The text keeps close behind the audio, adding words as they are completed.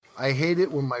I hate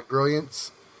it when my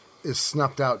brilliance is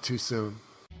snuffed out too soon.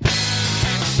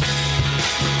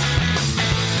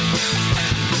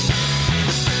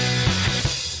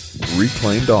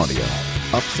 Reclaimed audio.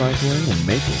 Upcycling and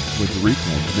making with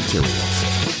reclaimed materials.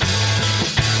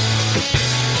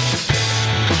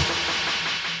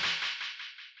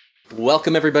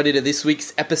 Welcome everybody to this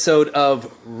week's episode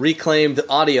of Reclaimed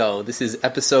Audio. This is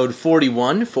episode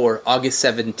 41 for August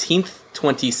 17th,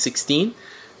 2016.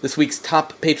 This week's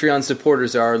top Patreon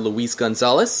supporters are Luis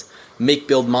Gonzalez, Make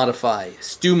Build Modify,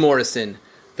 Stu Morrison,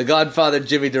 The Godfather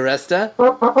Jimmy DiResta,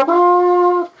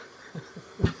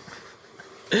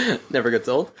 never gets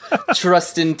old,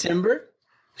 Trustin Timber,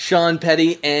 Sean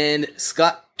Petty, and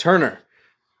Scott Turner.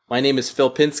 My name is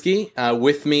Phil Pinsky.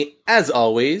 With me, as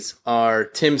always, are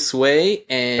Tim Sway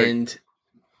and,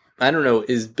 I don't know,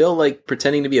 is Bill, like,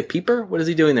 pretending to be a peeper? What is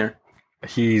he doing there?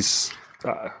 He's,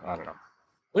 I don't know.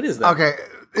 What is that? Okay,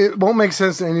 it won't make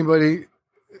sense to anybody,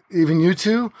 even you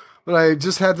two, but I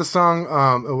just had the song,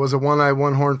 it was a one-eye,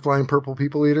 one-horn flying purple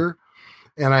people eater,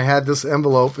 and I had this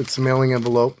envelope, it's a mailing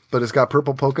envelope, but it's got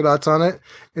purple polka dots on it,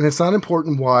 and it's not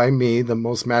important why me, the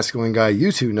most masculine guy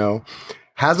you two know,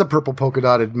 has a purple polka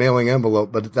dotted mailing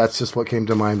envelope, but that's just what came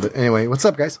to mind. But anyway, what's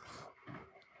up, guys?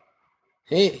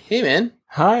 Hey, man.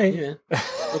 Hi. Hey, man.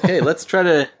 Okay, let's try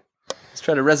to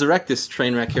resurrect this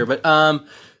train wreck here. But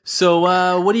so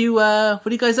what are you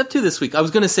guys up to this week? I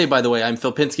was going to say, by the way, I'm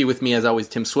Phil Pinsky. With me, as always,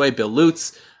 Tim Sway, Bill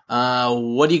Lutz.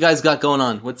 What do you guys got going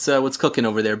on? What's cooking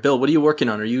over there, Bill? What are you working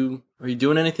on? Are you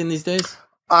doing anything these days?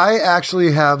 I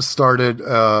actually have started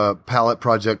a palette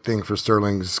project thing for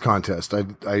Sterling's contest. I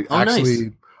nice.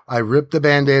 I ripped the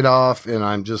Band-Aid off and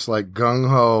I'm just like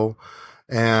gung-ho.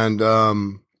 And,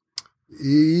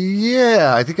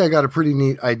 yeah, I think I got a pretty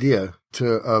neat idea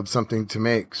of something to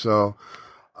make. So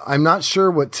I'm not sure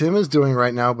what Tim is doing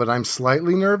right now, but I'm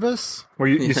slightly nervous. Well,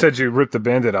 you said you ripped the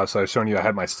Band-Aid off, so I was showing you I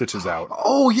had my stitches out.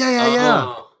 Oh,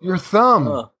 yeah. Your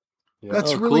thumb. Yeah.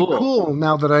 That's really cool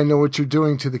now that I know what you're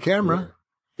doing to the camera. Yeah.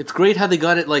 It's great how they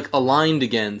got it like aligned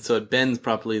again, so it bends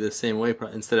properly the same way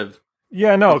instead of.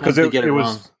 Yeah, no, because it wrong.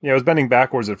 was it was bending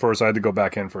backwards at first. So I had to go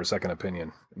back in for a second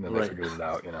opinion, and then they figured it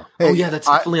out. Hey, oh yeah, that's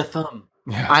definitely a thumb.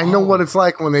 Yeah. I know what it's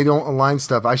like when they don't align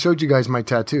stuff. I showed you guys my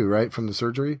tattoo, right, from the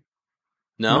surgery.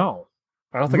 No,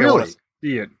 I don't think really? I want to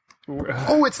see it.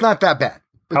 Oh, it's not that bad.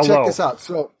 But check Hello. this out.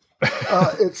 So,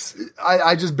 it's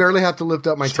I just barely have to lift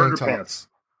up my tank top. Pants.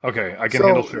 Okay, I can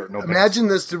handle shirt. No pants. Imagine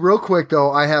this real quick,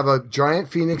 though. I have a giant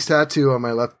phoenix tattoo on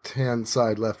my left-hand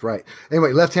side, left-right.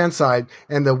 Anyway, left-hand side,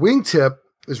 and the wingtip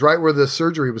is right where the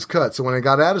surgery was cut. So when I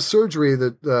got out of surgery,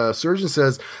 the surgeon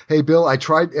says, "Hey, Bill, I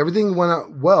tried. Everything went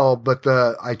out well, but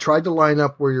I tried to line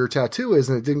up where your tattoo is,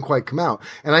 and it didn't quite come out.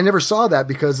 And I never saw that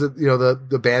because of,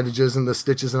 the bandages and the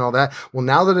stitches and all that. Well,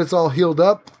 now that it's all healed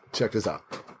up, check this out.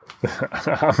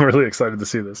 I'm really excited to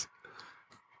see this.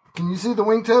 Can you see the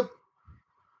wingtip?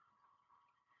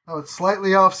 Oh, it's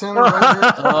slightly off center right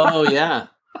here. Oh yeah!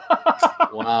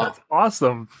 Wow, That's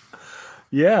awesome.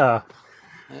 Yeah.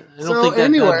 I don't think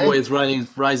that bad boy is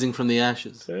rising from the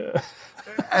ashes.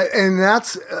 And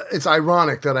it's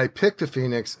ironic that I picked a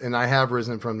phoenix and I have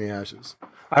risen from the ashes.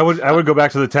 I would go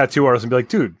back to the tattoo artist and be like,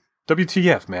 dude,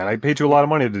 WTF, man? I paid you a lot of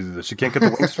money to do this. You can't get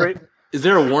the wing straight? Is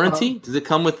there a warranty? Does it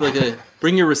come with like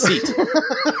bring your receipt?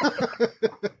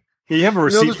 You have a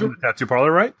receipt from the tattoo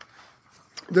parlor, right?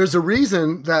 There's a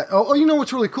reason that, you know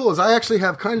what's really cool is I actually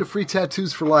have kind of free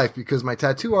tattoos for life because my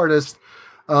tattoo artist,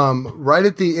 right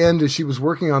at the end as she was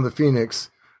working on the Phoenix,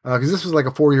 because this was like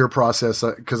a 4-year process,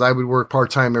 because I would work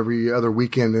part-time every other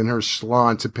weekend in her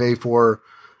salon to pay for,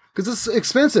 because it's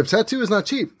expensive. Tattoo is not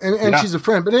cheap. And she's a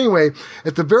friend. But anyway,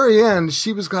 at the very end,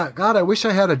 she was, God, I wish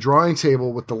I had a drawing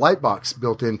table with the light box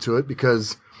built into it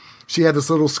because she had this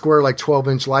little square, like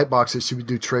 12-inch light box that she would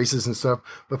do traces and stuff.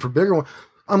 But for bigger one,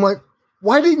 I'm like,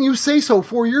 why didn't you say so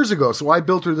 4 years ago? So I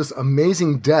built her this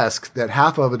amazing desk that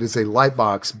half of it is a light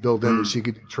box built in that she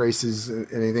could do traces and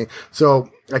anything. So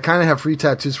I kind of have free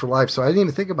tattoos for life. So I didn't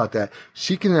even think about that.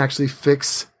 She can actually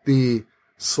fix the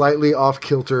slightly off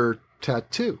kilter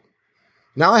tattoo.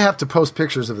 Now I have to post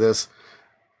pictures of this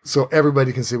so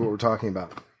everybody can see what we're talking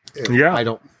about. Yeah. I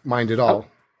don't mind at all.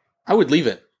 I would leave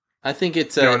it. I think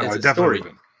it's a story.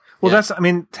 Well,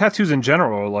 tattoos in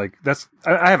general, like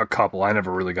I have a couple. I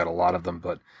never really got a lot of them,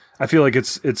 but I feel like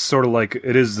it's sort of like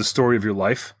it is the story of your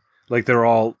life. Like they're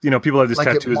all, people have these like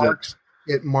tattoos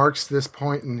it marks this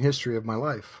point in history of my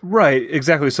life. Right,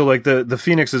 exactly. So like the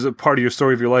Phoenix is a part of your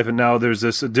story of your life, and now there's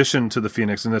this addition to the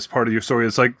Phoenix, and this part of your story.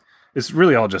 It's like it's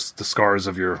really all just the scars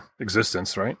of your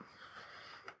existence, right?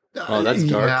 Oh, that's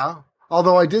dark. Yeah.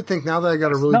 Although I did think now that I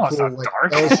got a really No, it's cool not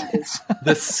like dark.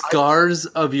 The scars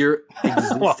of your Well,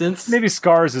 existence. maybe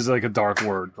scars is like a dark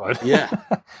word, but Yeah.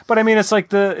 but I mean, it's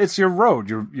like it's your road,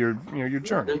 your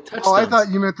journey. Oh, I thought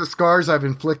you meant the scars I've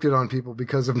inflicted on people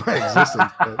because of my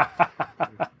existence.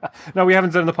 But... No, we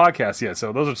haven't done the podcast yet,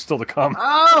 so those are still to come.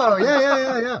 Oh,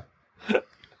 yeah.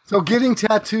 So getting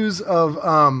tattoos of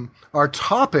our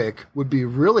topic would be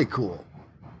really cool.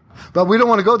 But we don't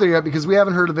want to go there yet because we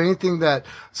haven't heard of anything that...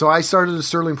 So I started a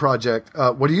Sterling project.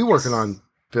 What are you working on,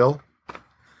 Phil?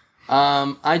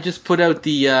 I just put out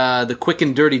the quick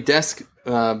and dirty desk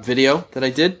video that I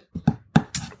did.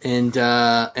 And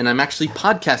I'm actually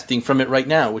podcasting from it right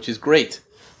now, which is great.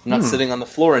 I'm not sitting on the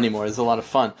floor anymore. It's a lot of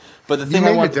fun. But the thing You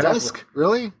I made want the to desk?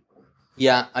 Really?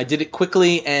 Yeah, I did it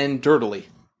quickly and dirtily.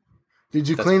 Did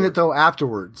you clean it, though,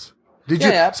 afterwards? Did you?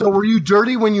 Yeah. So were you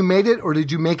dirty when you made it, or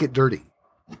did you make it dirty?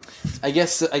 I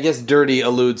guess dirty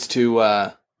alludes to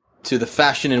the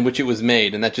fashion in which it was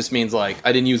made, and that just means like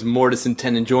I didn't use mortise and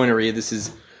tenon joinery. This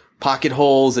is pocket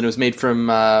holes, and it was made from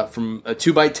a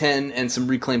 2x10 and some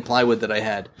reclaimed plywood that I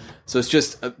had. So it's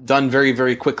just done very,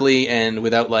 very quickly and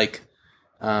without like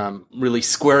really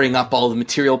squaring up all the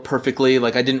material perfectly.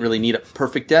 Like I didn't really need a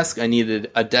perfect desk. I needed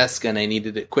a desk, and I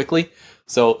needed it quickly.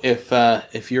 So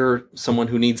if you're someone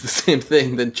who needs the same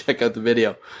thing, then check out the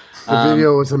video. The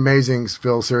video was amazing,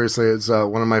 Phil. Seriously, it's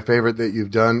one of my favorite that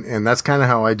you've done, and that's kind of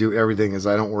how I do everything. Is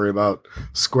I don't worry about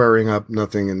squaring up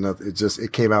nothing and nothing.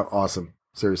 It came out awesome.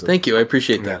 Seriously, Thank you. I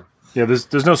appreciate that. Yeah,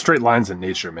 there's no straight lines in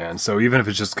nature, man. So even if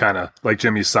it's just kind of like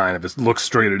Jimmy's sign, if it looks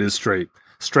straight, it is straight.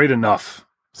 Straight enough.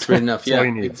 Straight enough. That's Yeah, all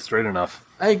you need. Straight enough.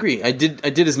 I agree. I did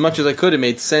as much as I could. It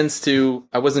made sense to.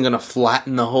 I wasn't going to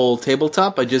flatten the whole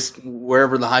tabletop. I just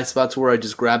wherever the high spots were, I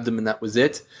just grabbed them, and that was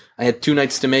it. I had 2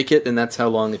 nights to make it, and that's how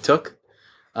long it took.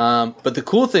 But the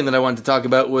cool thing that I wanted to talk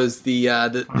about was the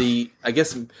I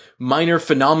guess minor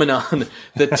phenomenon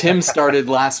that Tim started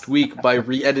last week by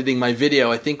re-editing my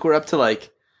video. I think we're up to like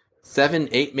 7,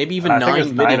 8, maybe even 9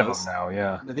 videos. 9 of them now.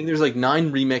 Yeah, I think there's like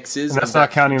 9 remixes. and that's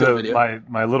not counting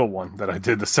my little one that I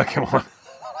did, the second one.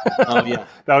 Oh yeah,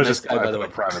 That was Nice just guy, by the way.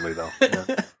 privately though. Yeah.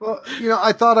 Well,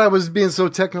 I thought I was being so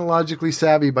technologically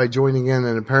savvy by joining in,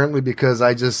 and apparently because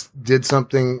I just did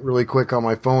something really quick on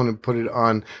my phone and put it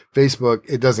on Facebook,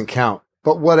 it doesn't count.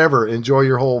 But whatever, enjoy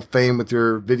your whole fame with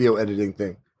your video editing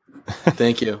thing.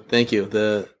 Thank you.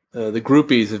 The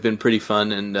groupies have been pretty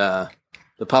fun, and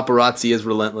the paparazzi is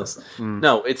relentless.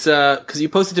 No, it's because you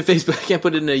posted to Facebook. I can't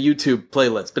put it in a YouTube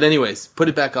playlist. But anyways, put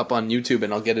it back up on YouTube,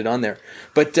 and I'll get it on there.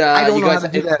 But I don't you know guys, how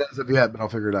to do that as of yet, but I'll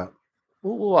figure it out.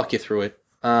 We'll walk you through it.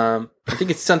 I think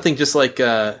it's something just like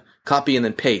copy and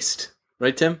then paste,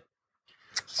 right, Tim?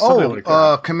 Something like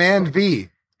that. Command V.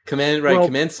 Command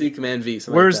Command C, Command V.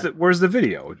 Where's the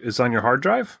video? Is it on your hard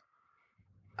drive?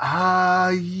 Yeah. How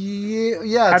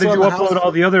it's did on you the upload house.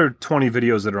 all the other 20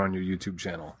 videos that are on your YouTube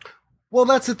channel? Well,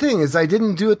 that's the thing is I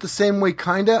didn't do it the same way.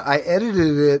 Kinda. I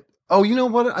edited it. Oh, you know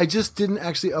what? I just didn't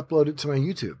actually upload it to my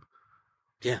YouTube.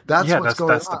 Yeah. That's what's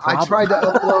going that's the on. I problem. tried to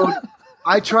upload.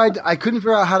 I couldn't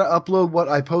figure out how to upload what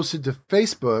I posted to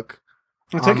Facebook.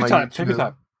 Well, on take your my time. Take your YouTube.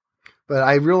 time. But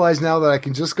I realize now that I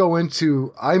can just go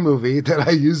into iMovie that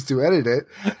I used to edit it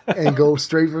and go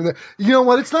straight from there. You know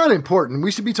what? It's not important.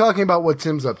 We should be talking about what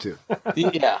Tim's up to.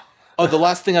 Yeah. Oh, the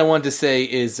last thing I wanted to say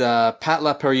is Pat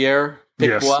Laperriere,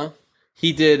 Yes. Piquois.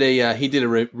 He did a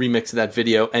remix of that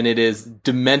video, and it is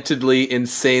dementedly,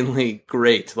 insanely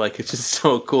great. Like it's just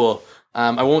so cool.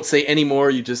 I won't say any more.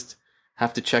 You just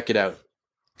have to check it out.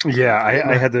 Yeah,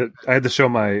 I had to show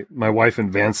my wife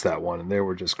and Vance that one, and they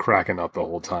were just cracking up the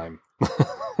whole time.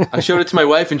 I showed it to my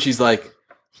wife, and she's like,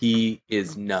 "He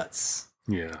is nuts."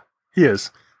 Yeah, he is.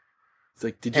 It's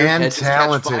like, did your head And just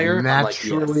catch fire? talented. I'm like,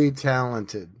 yes. Naturally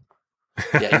talented.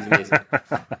 Yeah, he's amazing.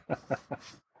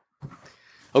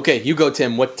 Okay, you go,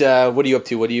 Tim. What are you up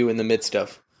to? What are you in the midst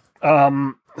of?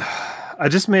 I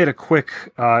just made a quick.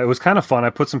 It was kind of fun.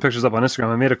 I put some pictures up on Instagram.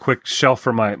 I made a quick shelf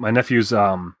for my nephew's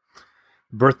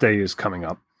birthday is coming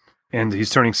up, and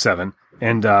he's turning 7.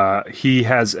 And he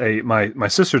has my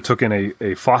sister took in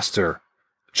a foster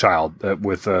child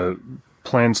with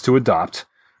plans to adopt,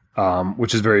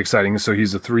 which is very exciting. So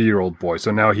he's a 3-year-old boy.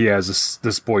 So now he has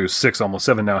this boy who's 6, almost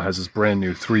 7 now, has this brand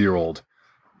new 3-year-old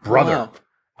brother.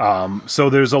 Wow. So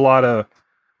there's a lot of,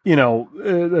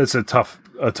 it's a tough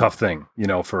thing,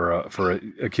 for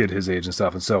a kid his age and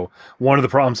stuff. And so one of the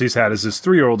problems he's had is this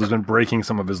 3-year-old has been breaking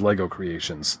some of his Lego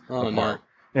creations Oh apart. no.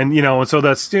 And, and so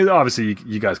that's, obviously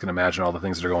you guys can imagine all the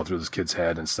things that are going through this kid's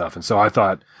head and stuff. And so I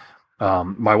thought,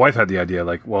 my wife had the idea,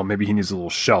 like, well, maybe he needs a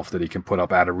little shelf that he can put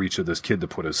up out of reach of this kid to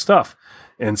put his stuff.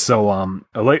 And so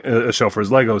a shelf for his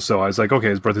Legos. So I was like, okay,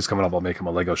 his birthday's coming up. I'll make him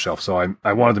a Lego shelf. So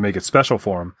I wanted to make it special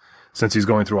for him since he's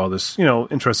going through all this,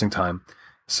 interesting time.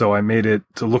 So I made it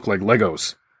to look like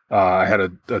Legos. I had a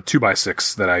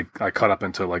 2x6 that I cut up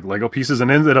into like Lego pieces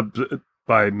and ended up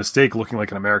by mistake looking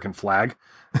like an American flag.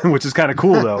 Which is kind of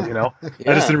cool though, Yeah.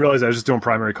 I just didn't realize I was just doing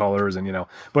primary colors and,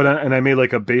 but, and I made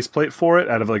like a base plate for it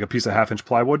out of like a piece of 1/2-inch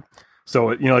plywood. So,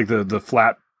 like the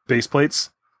flat base plates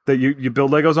that you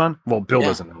build Legos on. Well, Bill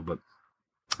doesn't know, but,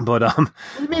 What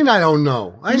do you mean I don't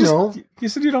know? I know. You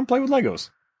said you don't play with Legos.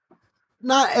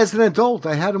 Not as an adult.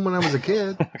 I had them when I was a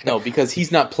kid. No, because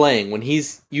he's not playing. When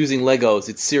he's using Legos,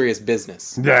 it's serious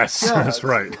business. Yes, Yeah, that's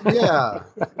right. Yeah.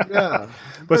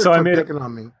 But so I Quit made it. picking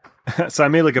on me. So I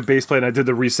made like a base plate and I did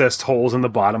the recessed holes in the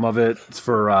bottom of it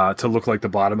for to look like the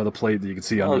bottom of the plate that you can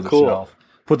see under the cool. shelf.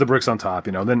 Put the bricks on top,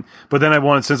 but then I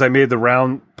wanted, since I made the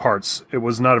round parts, it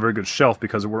was not a very good shelf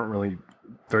because it weren't really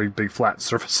very big flat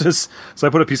surfaces. So I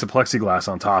put a piece of plexiglass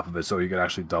on top of it so you could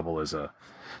actually double as a.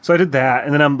 So I did that,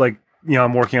 and then I'm like,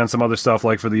 I'm working on some other stuff,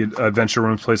 like for the Adventure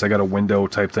Rooms place, I got a window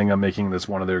type thing I'm making that's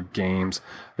one of their games.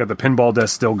 I got the pinball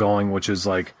desk still going, which is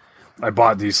like, I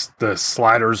bought the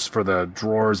sliders for the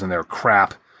drawers and they're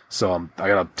crap. So I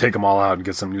got to take them all out and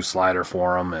get some new slider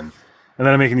for them. And then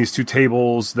I'm making these 2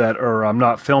 tables that are, I'm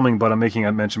not filming, but I'm making,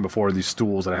 I mentioned before, these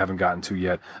stools that I haven't gotten to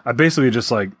yet. I basically just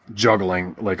like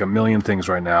juggling like a million things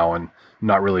right now and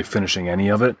not really finishing any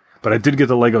of it. But I did get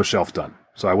the Lego shelf done.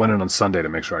 So I went in on Sunday to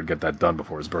make sure I'd get that done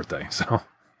before his birthday. So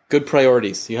Good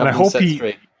priorities. You have and them set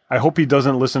straight. I hope he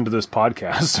doesn't listen to this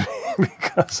podcast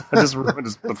because I just ruined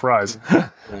the surprise.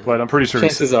 But I'm pretty sure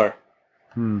Chances are.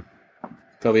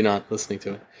 Probably not listening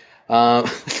to it.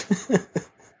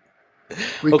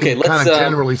 We Okay, can let's, kind of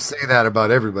generally say that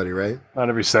about everybody, right? not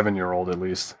every 7-year-old at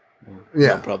least.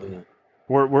 Yeah. No, probably not.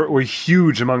 We're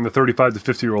huge among the 35 to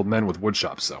 50-year-old men with wood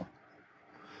shops, though.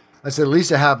 I said at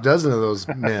least a half dozen of those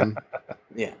men.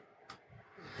 Yeah.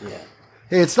 Yeah.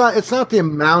 Hey, it's not the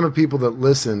amount of people that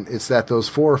listen. It's that those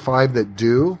 4 or 5 that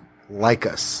do like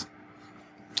us.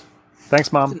 Thanks,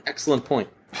 That's Mom. an excellent point.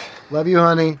 Love you,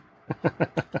 honey.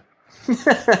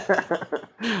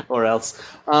 Or else.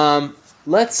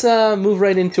 Let's move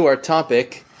right into our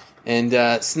topic.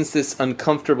 And since this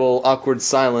uncomfortable, awkward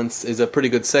silence is a pretty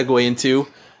good segue into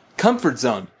comfort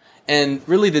zone. And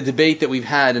really the debate that we've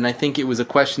had, and I think it was a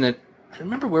question that, I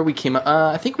remember where we came up.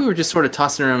 I think we were just sort of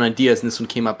tossing around ideas, and this one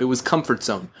came up. It was comfort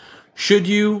zone. Should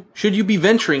you be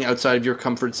venturing outside of your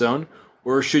comfort zone,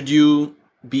 or should you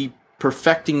be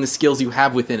perfecting the skills you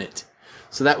have within it?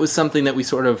 So that was something that we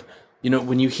sort of,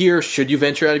 when you hear, should you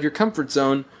venture out of your comfort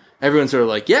zone, everyone's sort of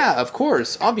like, yeah, of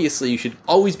course. Obviously, you should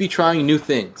always be trying new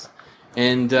things.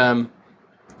 And I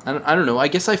don't know. I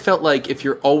guess I felt like if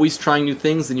you're always trying new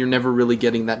things, then you're never really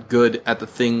getting that good at the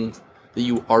things that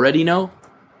you already know.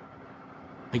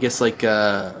 I guess like,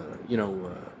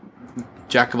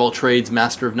 jack of all trades,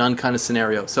 master of none kind of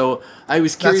scenario. So I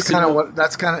was curious. See, I was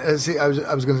going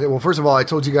to say, well, first of all, I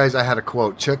told you guys I had a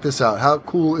quote. Check this out. How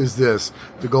cool is this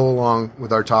to go along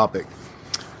with our topic?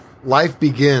 Life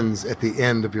begins at the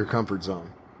end of your comfort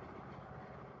zone.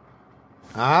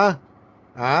 I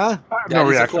have That no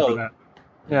is a reaction quote. to that.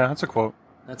 Yeah, that's a quote.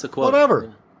 That's a quote.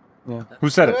 Whatever. Yeah. Who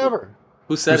said it? Whatever.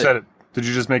 Who said Who said it? Did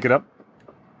you just make it up?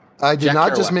 I did Jack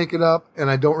not just Kerouac. make it up,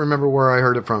 and I don't remember where I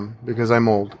heard it from because I'm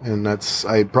old, and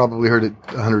I probably heard it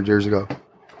 100 years ago.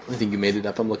 I think you made it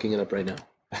up. I'm looking it up right now.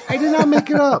 I did not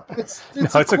make it up. It's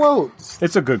a quote.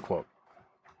 It's a good quote.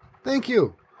 Thank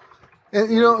you.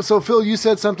 And, so Phil, you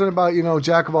said something about,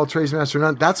 jack of all trades, master of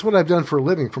none. That's what I've done for a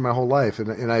living for my whole life.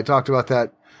 And I talked about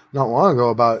that not long ago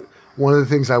about one of the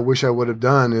things I wish I would have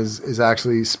done is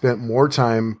actually spent more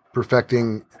time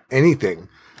perfecting anything,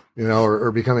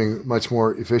 or becoming much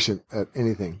more efficient at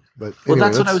anything. But Well, anyway,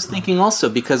 that's what I was thinking also,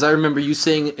 because I remember you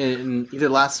saying in either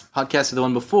the last podcast or the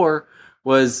one before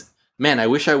was, man, I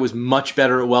wish I was much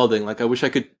better at welding. Like, I wish I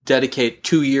could dedicate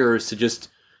 2 years to just,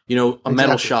 a metal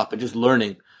Exactly. shop and just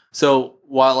learning. So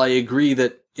while I agree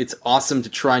that it's awesome to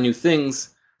try new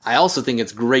things, I also think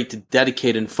it's great to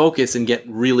dedicate and focus and get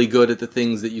really good at the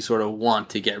things that you sort of want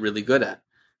to get really good at.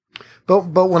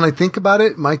 But when I think about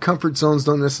it, my comfort zones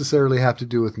don't necessarily have to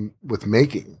do with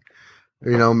making.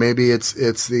 Maybe it's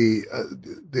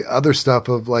the other stuff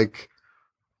of like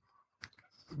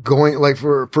going, like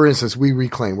for instance, we're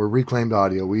reclaimed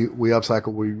audio. We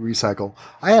upcycle, we recycle.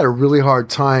 I had a really hard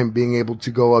time being able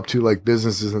to go up to like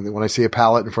businesses, and when I see a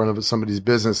pallet in front of somebody's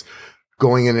business,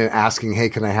 going in and asking, "Hey,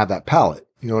 can I have that pallet?"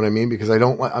 You know what I mean? Because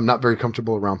I'm not very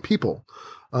comfortable around people.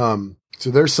 So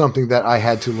there's something that I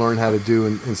had to learn how to do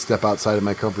and step outside of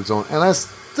my comfort zone. And I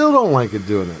still don't like it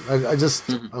doing it. I just,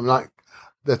 I'm not,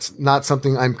 that's not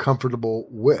something I'm comfortable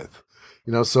with.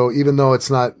 So even though it's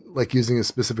not like using a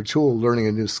specific tool, learning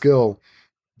a new skill,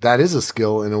 that is a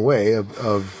skill in a way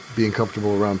of being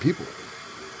comfortable around people.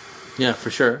 Yeah,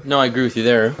 for sure. No, I agree with you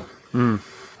there.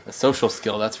 A social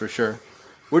skill, that's for sure.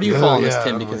 Where do you fall on this,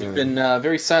 Tim? Because you've been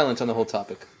very silent on the whole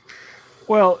topic.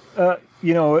 Well,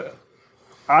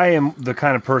 I am the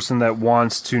kind of person that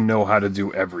wants to know how to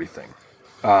do everything.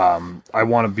 I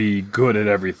want to be good at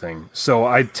everything. So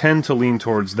I tend to lean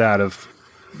towards that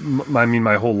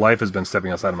my whole life has been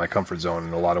stepping outside of my comfort zone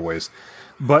in a lot of ways.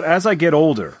 But as I get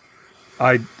older,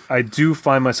 I do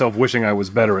find myself wishing I was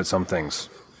better at some things.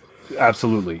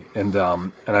 Absolutely. And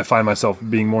I find myself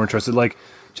being more interested, like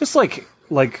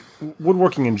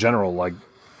woodworking in general. Like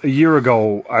a year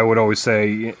ago, I would always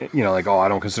say, I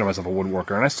don't consider myself a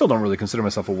woodworker. And I still don't really consider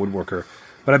myself a woodworker.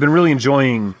 But I've been really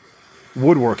enjoying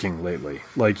woodworking lately,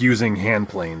 like using hand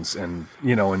planes and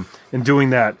doing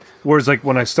that. Whereas like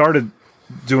when I started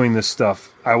doing this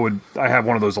stuff, I have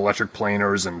one of those electric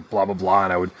planers and blah, blah, blah.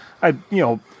 And I'd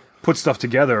put stuff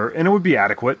together and it would be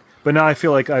adequate. But now I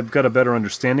feel like I've got a better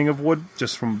understanding of wood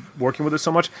just from working with it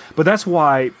so much. But that's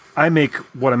why I make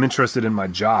what I'm interested in my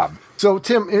job. So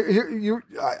Tim,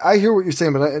 I hear what you're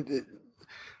saying, but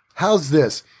how's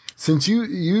this? Since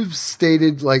you've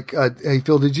stated, like, hey,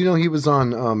 Phil, did you know he was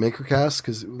on MakerCast?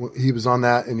 Because he was on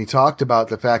that, and he talked about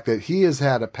the fact that he has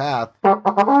had a path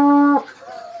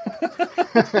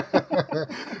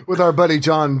with our buddy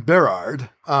John Berard.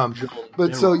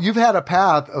 So you've had a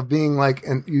path of being like,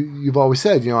 and you've always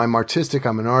said, I'm artistic,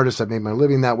 I'm an artist, I've made my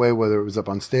living that way, whether it was up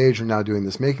on stage or now doing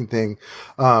this making thing.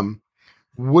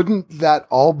 Wouldn't that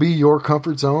all be your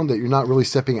comfort zone, that you're not really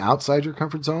stepping outside your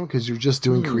comfort zone because you're just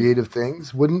doing creative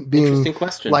things? Wouldn't being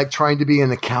like trying to be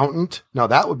an accountant? No,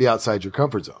 that would be outside your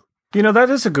comfort zone. That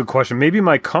is a good question. Maybe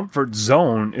my comfort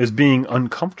zone is being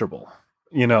uncomfortable.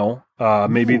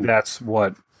 Maybe that's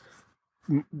what,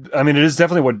 it is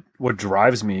definitely what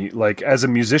drives me. Like as a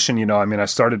musician, I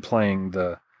started playing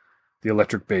the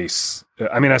electric bass.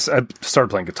 I started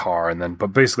playing guitar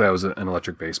but basically I was an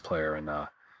electric bass player and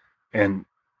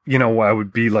I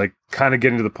would be like kind of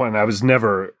getting to the point, and I was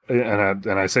never,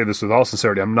 and I say this with all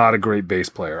sincerity, I'm not a great bass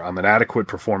player. I'm an adequate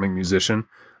performing musician,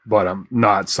 but I'm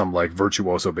not some like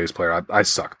virtuoso bass player. I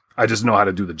suck. I just know how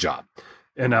to do the job.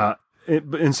 And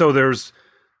so there's,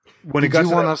 when Did it got you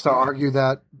to want that, us to argue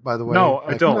that, by the way? No,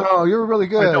 I don't. No, you're really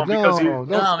good. I don't, because no,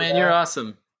 No, man, you're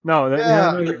awesome. No,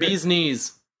 The bee's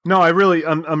knees. No, I'm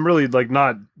really like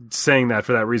not saying that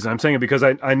for that reason. I'm saying it because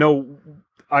I know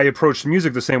I approached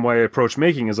music the same way I approached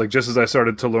making. Is like, just as I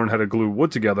started to learn how to glue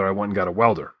wood together, I went and got a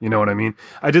welder. You know what I mean?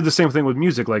 I did the same thing with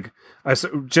music. Like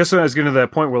just when I was getting to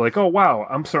that point where like, oh wow,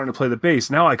 I'm starting to play the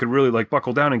bass. Now I could really like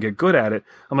buckle down and get good at it.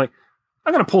 I'm like,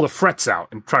 I'm going to pull the frets out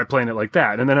and try playing it like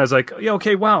that. And then I was like, yeah,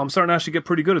 okay, wow, I'm starting to actually get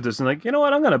pretty good at this. And like, you know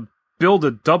what? I'm going to build a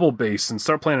double bass and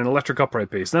start playing an electric upright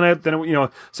bass. Then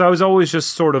so I was always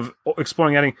just sort of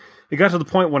exploring, adding. It got to the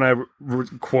point when I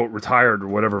quote retired or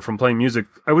whatever from playing music.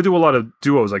 I would do a lot of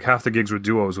duos, like half the gigs were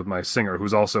duos with my singer,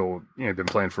 who's also been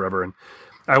playing forever. And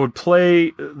I would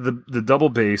play the double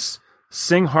bass,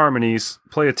 sing harmonies,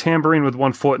 play a tambourine with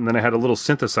one foot, and then I had a little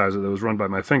synthesizer that was run by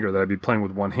my finger that I'd be playing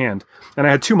with one hand. And I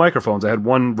had two microphones. I had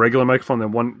one regular microphone,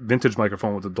 then one vintage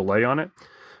microphone with a delay on it.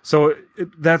 So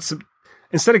that's,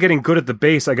 instead of getting good at the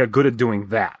bass, I got good at doing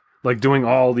that, like doing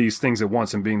all these things at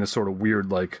once and being this sort of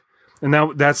weird, like, and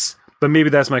now but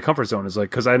maybe that's my comfort zone, is like,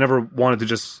 because I never wanted to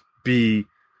just be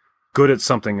good at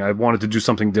something. I wanted to do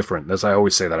something different. As I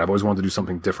always say that, I've always wanted to do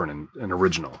something different and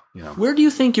original. Where do you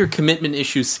think your commitment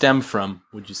issues stem from,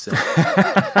 would you say?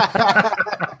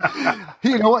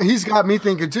 You know what? He's got me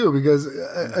thinking too, because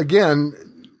again,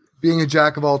 being a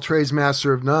jack of all trades,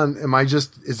 master of none,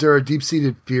 is there a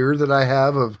deep-seated fear that I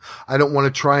have of, I don't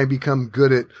want to try and become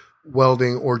good at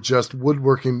welding or just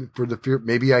woodworking for the fear?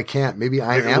 Maybe I can't. Maybe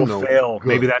I am no fail. Good.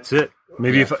 Maybe that's it.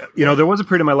 Maybe if there was a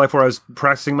period in my life where I was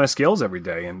practicing my skills every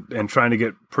day and trying to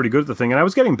get pretty good at the thing, and I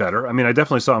was getting better. I mean, I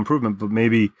definitely saw improvement, but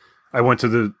maybe I went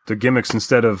to the gimmicks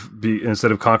instead of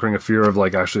conquering a fear of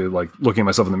like actually like looking at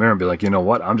myself in the mirror and be like, you know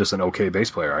what, I'm just an okay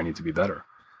bass player. I need to be better.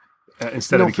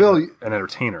 Instead of becoming an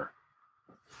entertainer.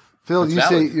 Phil, That's you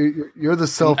valid. say you're the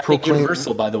self-proclaimed.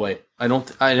 Universal, by the way. I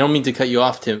don't mean to cut you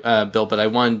off, Tim, Bill, but I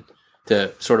wanted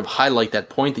to sort of highlight that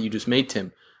point that you just made,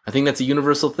 Tim. I think that's a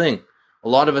universal thing. A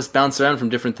lot of us bounce around from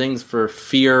different things for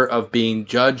fear of being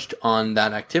judged on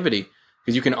that activity,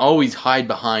 because you can always hide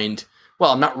behind,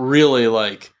 well, I'm not really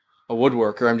like a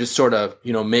woodworker. I'm just sort of,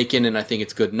 making, and I think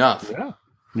it's good enough.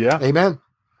 Yeah. Amen.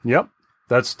 Yep.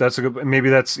 That's a good. Maybe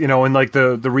that's and like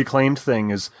the reclaimed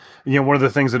thing is one of the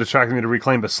things that attracted me to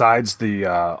Reclaim, besides the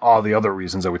all the other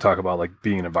reasons that we talk about, like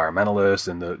being an environmentalist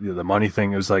and the money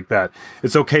thing, is like that.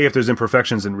 It's okay if there's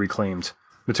imperfections in reclaimed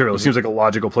material. It seems like a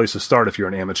logical place to start if you're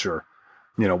an amateur,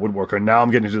 woodworker. And now I'm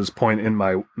getting to this point in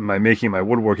my making, my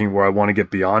woodworking, where I want to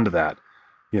get beyond that,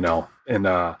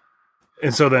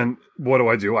 and so then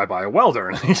what do? I buy a welder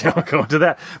and go into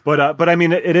that. But I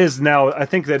mean, it is now, I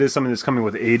think that is something that's coming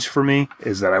with age for me,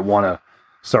 is that I want to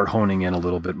start honing in a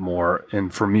little bit more.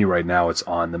 And for me right now, it's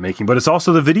on the making, but it's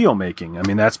also the video making. I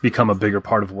mean, that's become a bigger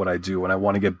part of what I do, and I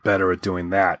want to get better at doing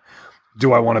that.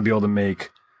 Do I want to be able to make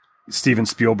Steven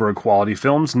Spielberg quality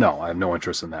films? No, I have no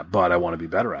interest in that, but I want to be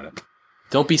better at it.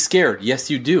 Don't be scared. Yes,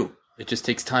 you do. It just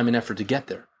takes time and effort to get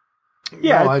there.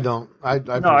 Yeah, no, I don't.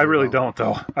 I really don't,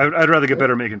 though. I'd rather get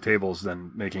better making tables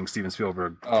than making Steven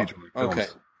Spielberg feature films. Okay.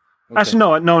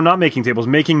 Actually, no, not making tables.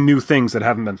 Making new things that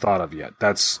haven't been thought of yet.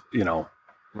 That's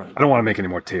right. I don't want to make any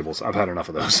more tables. I've had enough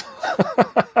of those.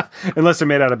 Unless they're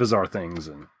made out of bizarre things,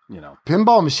 and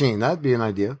pinball machine. That'd be an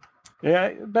idea. Yeah,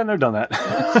 been there, done that.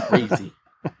 That's crazy.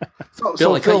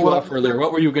 Bill, I cut you off earlier.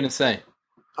 What were you going to say?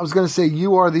 I was going to say,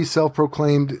 you are the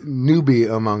self-proclaimed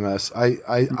newbie among us.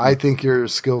 I think your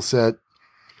skill set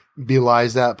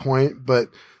belies that point, but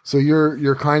so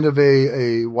you're kind of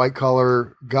a white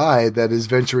collar guy that is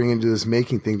venturing into this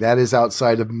making thing that is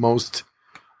outside of most.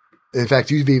 In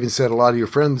fact, you've even said a lot of your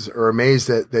friends are amazed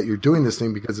that you're doing this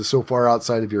thing because it's so far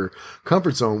outside of your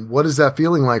comfort zone. What is that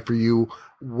feeling like for you?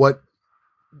 What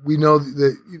we know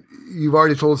that you've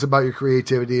already told us about your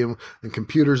creativity and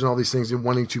computers and all these things and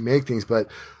wanting to make things, but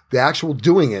the actual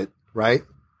doing it, right?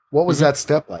 What was that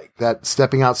step like? That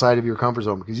stepping outside of your comfort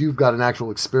zone, because you've got an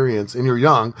actual experience and you're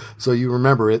young, so you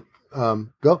remember it.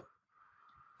 Go.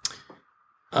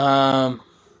 I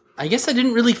guess I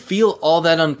didn't really feel all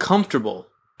that uncomfortable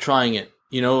trying it.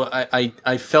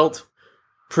 I felt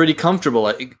pretty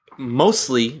comfortable,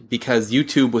 mostly because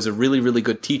YouTube was a really, really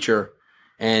good teacher.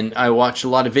 And I watched a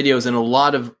lot of videos, and a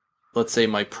lot of, let's say,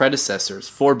 my predecessors,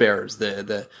 forebears,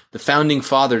 the founding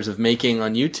fathers of making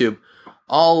on YouTube,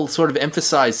 all sort of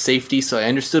emphasized safety. So I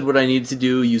understood what I needed to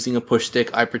do using a push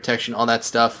stick, eye protection, all that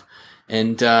stuff.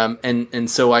 And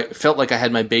so I felt like I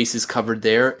had my bases covered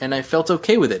there, and I felt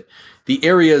okay with it. The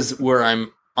areas where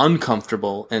I'm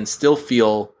uncomfortable and still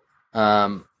feel a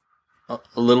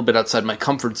little bit outside my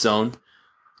comfort zone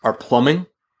are plumbing.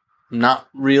 Not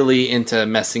really into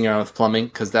messing around with plumbing,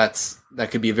 because that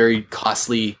could be a very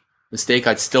costly mistake.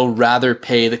 I'd still rather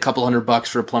pay the couple $100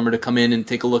 for a plumber to come in and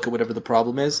take a look at whatever the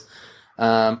problem is.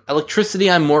 Electricity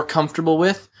I'm more comfortable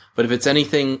with, but if it's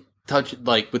anything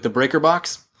like with the breaker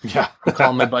box, I'm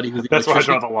calling my buddy who's the That's why I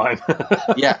draw the line.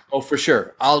 Yeah, for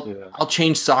sure. I'll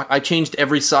change I changed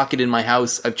every socket in my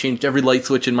house. I've changed every light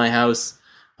switch in my house,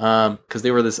 because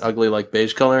they were this ugly like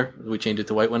beige color. We changed it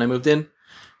to white when I moved in.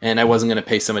 And I wasn't going to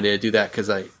pay somebody to do that, because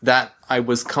I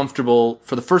was comfortable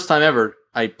for the first time ever.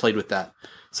 I played with that.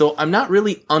 So I'm not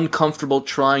really uncomfortable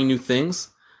trying new things,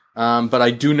 but I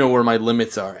do know where my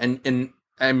limits are. And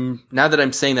now that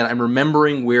I'm saying that, I'm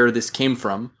remembering where this came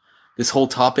from. This whole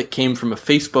topic came from a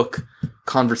Facebook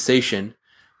conversation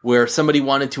where somebody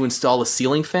wanted to install a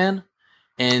ceiling fan,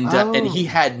 and he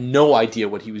had no idea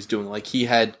what he was doing.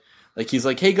 He's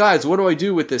like, "Hey guys, what do I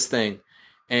do with this thing?"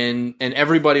 And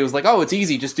everybody was like, "Oh, it's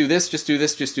easy. Just do this, just do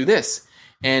this, just do this."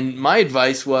 And my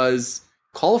advice was,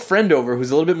 call a friend over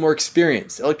who's a little bit more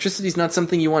experienced. Electricity is not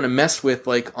something you want to mess with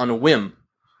on a whim.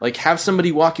 Have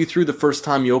somebody walk you through the first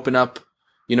time you open up,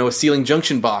 a ceiling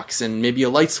junction box and maybe a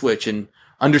light switch, and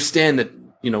understand that,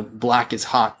 black is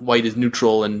hot, white is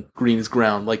neutral, and green is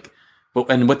ground.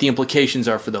 And what the implications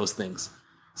are for those things.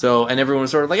 So, and everyone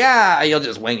was sort of like, you'll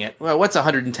just wing it. Well, what's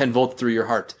 110 volts through your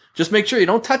heart? Just make sure you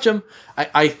don't touch them.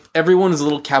 Everyone is a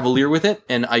little cavalier with it,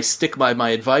 and I stick by my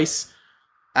advice.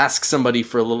 Ask somebody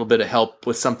for a little bit of help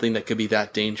with something that could be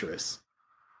that dangerous.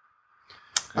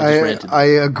 I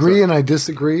agree and I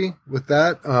disagree with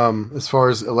that. As far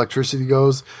as electricity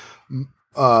goes,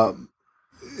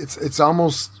 it's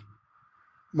almost,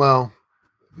 well,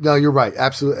 no, you're right.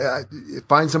 Absolutely.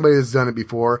 Find somebody that's done it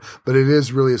before, but it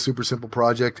is really a super simple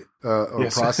project or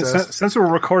process. Since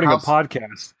we're recording a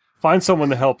podcast, find someone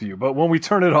to help you. But when we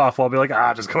turn it off, I'll be like,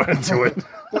 just go ahead and do it.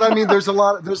 But I mean, there's a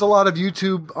lot of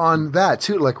YouTube on that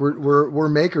too. Like we're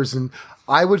makers, and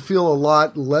I would feel a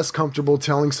lot less comfortable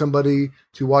telling somebody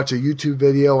to watch a YouTube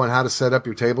video on how to set up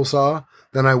your table saw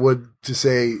than I would to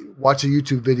say, watch a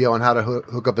YouTube video on how to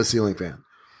hook up a ceiling fan.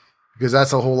 Because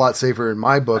that's a whole lot safer in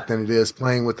my book than it is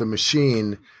playing with a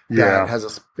machine that has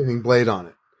a spinning blade on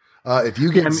it. If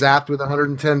you get zapped with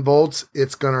 110 volts,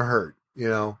 it's going to hurt,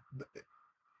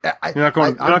 You're not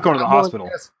going to the hospital.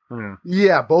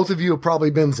 Yeah, both of you have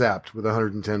probably been zapped with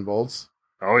 110 volts.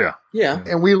 Oh yeah, Yeah.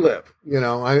 And we live,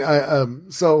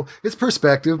 so it's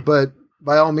perspective, but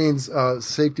by all means,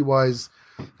 safety wise,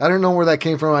 I don't know where that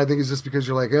came from. I think it's just because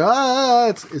you're like,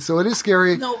 so it is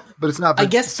scary, No, but it's not. I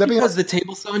But guess stepping because up, the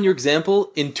table saw in your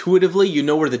example, intuitively, you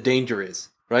know where the danger is,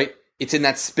 right? It's in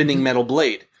that spinning metal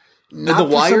blade. not The for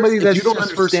wires, somebody if that's you don't just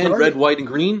first understand started. red, white, and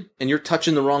green, and you're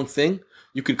touching the wrong thing,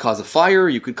 you could cause a fire,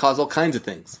 you could cause all kinds of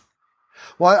things.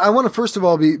 Well, I want to first of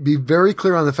all be very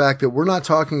clear on the fact that we're not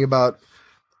talking about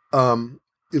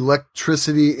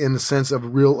electricity in the sense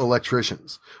of real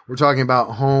electricians. We're talking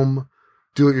about home,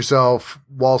 do-it-yourself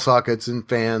wall sockets and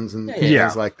fans and Yeah.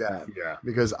 things like that. yeah.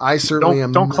 Because I certainly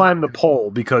am. Don't not- climb the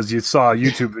pole because you saw a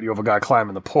YouTube video of a guy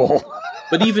climbing the pole.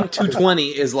 But even 220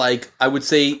 is like, I would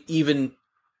say, even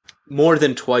more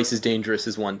than twice as dangerous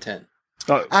as 110.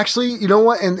 Actually, you know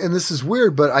what? And this is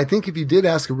weird, but I think if you did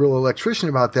ask a real electrician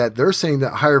about that, they're saying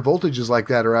that higher voltages like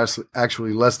that are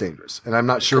actually less dangerous. And I'm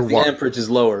not sure The why. amperage is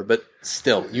lower, but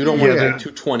still, you don't want to Yeah. put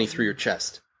 220 through your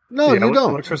chest. No, Yeah, you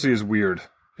don't. Electricity is weird.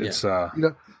 It's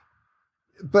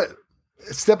But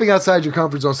stepping outside your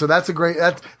comfort zone. So that's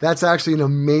that's actually an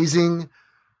amazing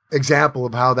example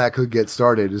of how that could get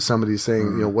started. Is somebody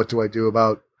saying, what do I do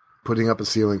about putting up a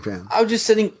ceiling fan? I was just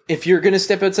saying, if you're going to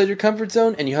step outside your comfort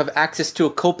zone and you have access to a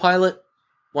co-pilot,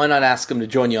 why not ask them to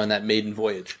join you on that maiden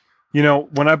voyage?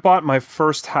 when I bought my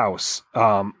first house,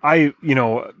 I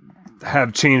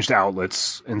have changed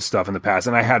outlets and stuff in the past,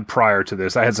 and I had prior to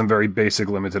this. I had some very basic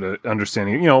limited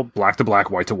understanding, black to black,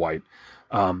 white to white.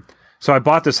 So I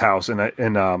bought this house, and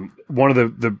one of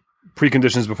the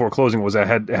preconditions before closing was I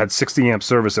had 60 amp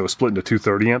service that was split into two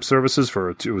 30 amp services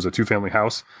it was a 2-family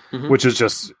house, which is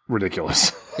just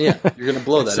ridiculous. Yeah, you're going to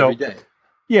blow that So- every day.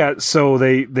 Yeah, so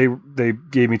they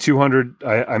gave me 200.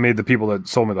 I made the people that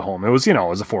sold me the home. It was it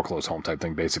was a foreclosed home type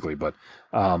thing basically, but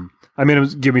I made them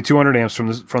give me 200 amps from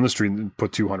the street and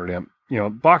put 200 amp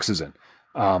boxes in,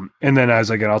 and then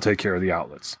as I get, I'll take care of the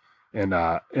outlets. And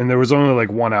there was only like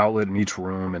one outlet in each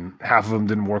room, and half of them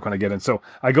didn't work when I get in. So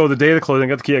I go the day of the closing,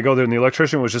 I got the key, I go there, and the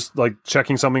electrician was just like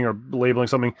checking something or labeling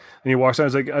something, and he walks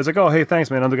out. I was like, oh hey,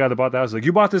 thanks man, I'm the guy that bought the house. He's like,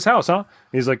 you bought this house, huh?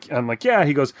 I'm like, yeah.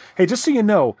 He goes, hey, just so you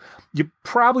know, you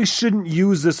probably shouldn't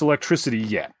use this electricity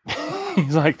yet.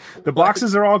 He's like, the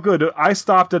boxes are all good. I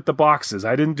stopped at the boxes.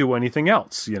 I didn't do anything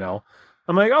else.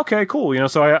 I'm like, okay, cool.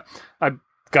 So I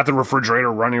got the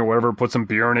refrigerator running or whatever, put some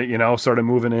beer in it, started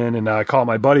moving in, and I called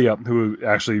my buddy up who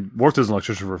actually worked as an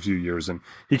electrician for a few years, and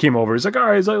he came over. He's like, all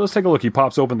right, let's take a look. He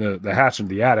pops open the hatch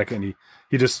into the attic, and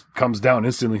he just comes down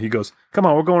instantly. He goes, come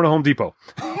on, we're going to Home Depot.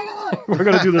 We're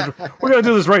going to do this. We're going to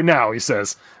do this right now, he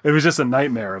says. It was just a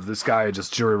nightmare of this guy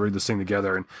just jury-rigged this thing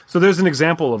together. And so there's an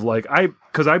example of like,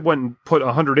 because I went and put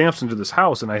 100 amps into this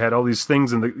house, and I had all these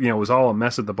things, and it was all a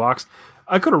mess at the box.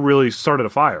 I could have really started a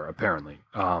fire, apparently.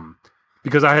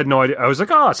 Because I had no idea. I was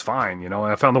like, oh, it's fine, and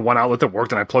I found the one outlet that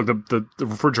worked, and I plugged the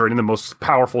refrigerator in the most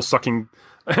powerful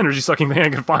energy sucking thing I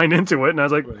could find into it, and I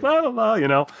was like, la la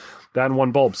la, that and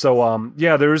one bulb. So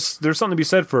there's something to be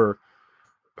said for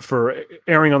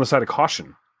erring on the side of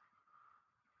caution.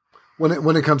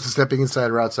 When it comes to stepping inside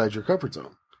or outside your comfort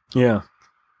zone. Yeah.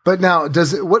 But now,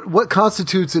 what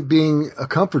constitutes it being a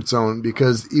comfort zone?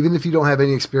 Because even if you don't have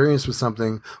any experience with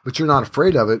something, but you're not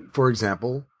afraid of it, for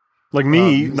example. Like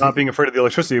me not being afraid of the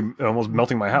electricity almost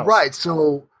melting my house. Right.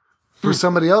 So for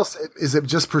somebody else, is it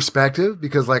just perspective?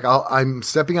 Because like I'm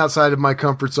stepping outside of my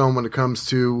comfort zone when it comes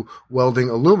to welding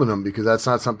aluminum, because that's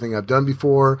not something I've done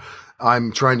before.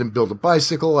 I'm trying to build a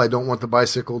bicycle. I don't want the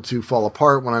bicycle to fall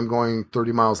apart when I'm going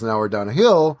 30 miles an hour down a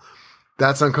hill.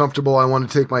 That's uncomfortable. I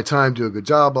want to take my time, do a good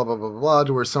job, blah, blah, blah, blah, blah,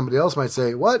 to where somebody else might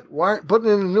say, what? Why aren't putting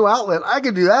in a new outlet? I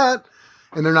could do that.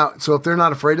 And they're not. So if they're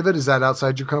not afraid of it, is that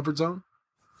outside your comfort zone?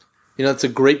 That's a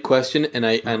great question, and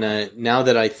I now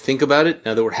that I think about it,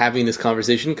 now that we're having this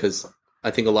conversation, because I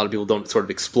think a lot of people don't sort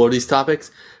of explore these topics,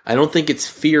 I don't think it's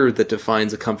fear that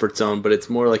defines a comfort zone, but it's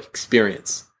more like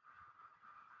experience.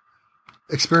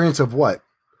 Experience of what?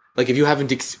 Like if you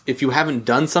haven't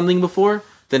done something before,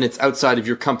 then it's outside of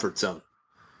your comfort zone.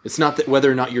 It's not that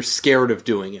whether or not you're scared of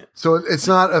doing it. So it's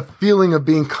not a feeling of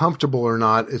being comfortable or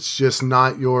not. It's just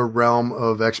not your realm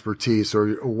of expertise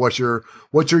or what you're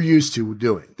used to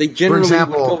doing. They generally For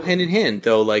example, would go hand in hand,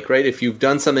 though. Like, right, if you've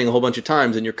done something a whole bunch of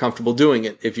times and you're comfortable doing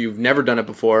it, if you've never done it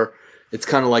before, it's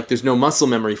kind of like there's no muscle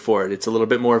memory for it. It's a little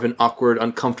bit more of an awkward,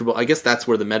 uncomfortable. I guess that's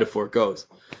where the metaphor goes.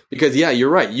 Because, yeah,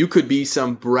 you're right. You could be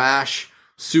some brash,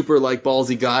 super like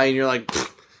ballsy guy, and you're like,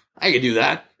 I could do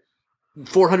that.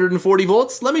 440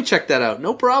 volts? Let me check that out.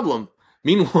 No problem.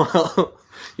 Meanwhile,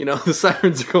 the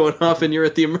sirens are going off and you're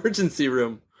at the emergency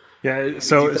room. Yeah. You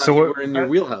So thought so you what, were in your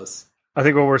wheelhouse. I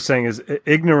think what we're saying is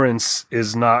ignorance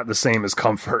is not the same as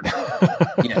comfort.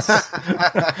 Yes.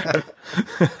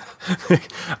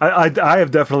 I have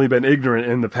definitely been ignorant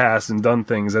in the past and done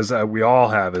things as we all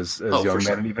have as young for men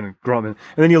sure. and even grown men.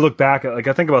 And then you look back at, like,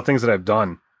 I think about things that I've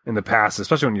done in the past,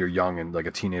 especially when you're young and like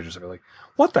a teenager. So you're like,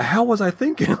 what the hell was I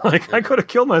thinking? Like, I could have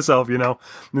killed myself, you know?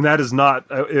 And that is not,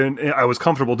 I was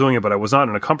comfortable doing it, but I was not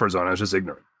in a comfort zone. I was just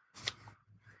ignorant.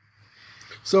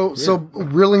 So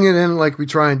reeling it in like we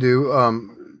try and do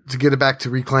to get it back to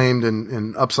reclaimed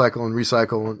and upcycle and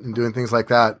recycle and doing things like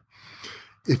that.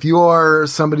 If you are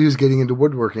somebody who's getting into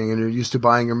woodworking and you're used to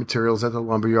buying your materials at the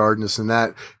lumberyard and this and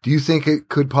that, do you think it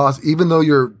could even though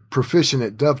you're proficient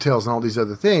at dovetails and all these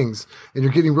other things, and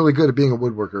you're getting really good at being a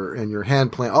woodworker and your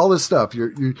hand plant, all this stuff,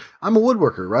 I'm a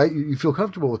woodworker, right? You feel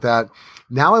comfortable with that.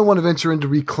 Now I want to venture into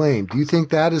reclaim. Do you think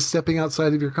that is stepping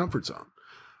outside of your comfort zone?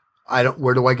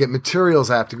 Where do I get materials?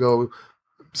 I have to go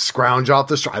scrounge off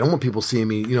the street. I don't want people seeing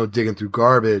me, digging through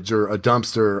garbage or a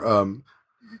dumpster.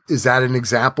 Is that an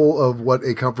example of what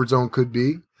a comfort zone could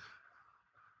be?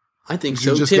 I think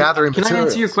You're so. just Tim, gathering can I answer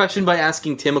materials. your question by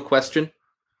asking Tim a question?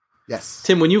 Yes.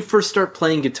 Tim, when you first start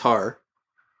playing guitar,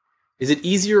 is it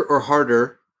easier or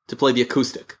harder to play the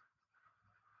acoustic?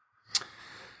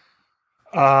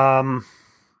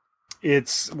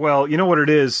 It's, well, you know what it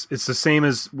is? It's the same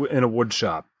as in a wood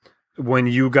shop. When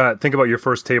think about your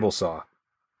first table saw.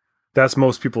 That's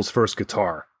most people's first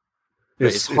guitar.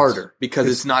 It's harder because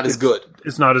it's not as good.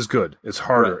 It's not as good. It's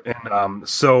harder. Right. And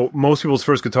so most people's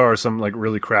first guitar is some like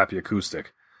really crappy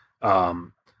acoustic,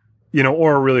 or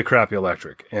a really crappy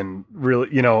electric. And really,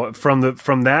 from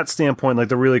that standpoint, like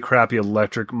the really crappy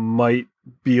electric might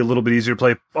be a little bit easier to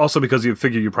play. Also because you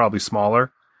figure you're probably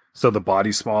smaller. So the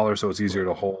body's smaller, so it's easier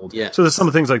to hold. Yeah. So there's some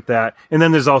things like that. And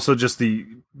then there's also just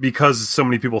because so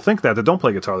many people think that don't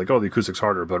play guitar, like, oh, the acoustic's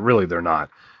harder, but really they're not.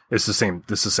 It's the same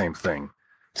thing.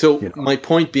 So my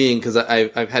point being, because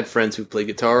I've had friends who play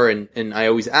guitar, and I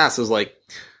always ask, I was like,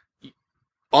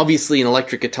 obviously an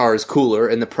electric guitar is cooler,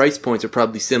 and the price points are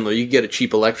probably similar. You can get a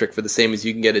cheap electric for the same as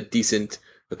you can get a decent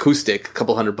acoustic, a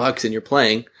couple $100, and you're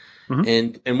playing.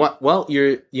 Mm-hmm. And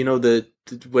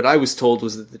what I was told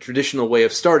was that the traditional way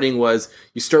of starting was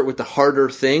you start with the harder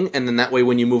thing, and then that way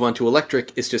when you move on to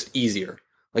electric, it's just easier.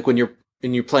 Like when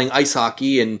you're playing ice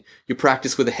hockey and you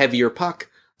practice with a heavier puck,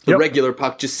 the regular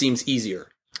puck just seems easier.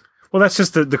 Well, that's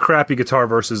just the crappy guitar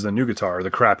versus the new guitar,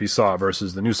 the crappy saw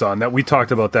versus the new saw. And that we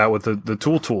talked about that with the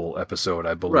Tool episode,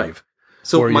 I believe. Right.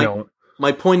 So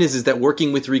my point is that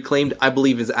working with reclaimed, I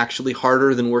believe, is actually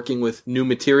harder than working with new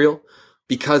material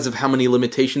because of how many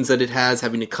limitations that it has,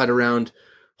 having to cut around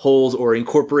holes or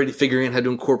figuring out how to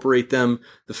incorporate them.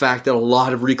 The fact that a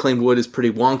lot of reclaimed wood is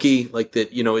pretty wonky, like that,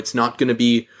 it's not going to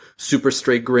be super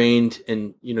straight grained.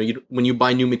 And, when you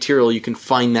buy new material, you can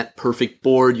find that perfect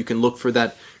board. You can look for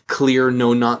that clear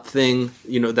no knot thing,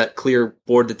 that clear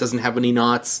board that doesn't have any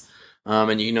knots.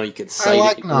 And you can sight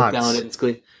it, you can look down it, and it's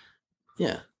clean.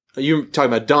 Yeah. You're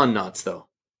talking about Don knots though.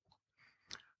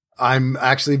 I'm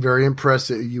actually very impressed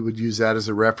that you would use that as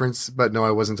a reference, but no,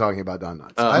 I wasn't talking about Don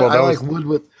knots. I like wood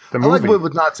with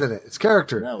knots in it. It's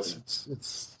character. No,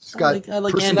 it's got I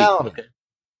like personality. Andy. Okay.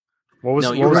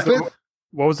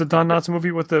 What was the Don Knotts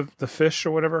movie with the fish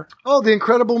or whatever? Oh, The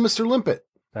Incredible Mr. Limpet.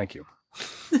 Thank you.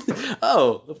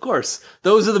 Oh, of course.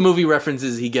 Those are the movie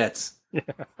references he gets. Yeah.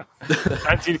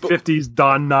 1950s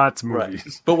Don Knotts movies.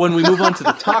 Right. But when we move on to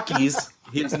the talkies,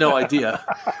 he has no idea.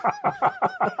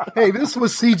 Hey, this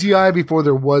was CGI before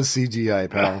there was CGI,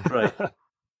 pal. Right.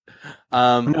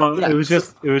 It was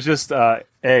just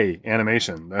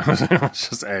animation. It was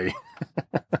just A.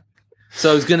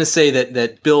 So I was going to say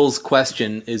that Bill's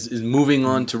question is moving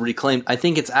on to reclaim. I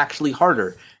think it's actually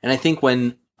harder. And I think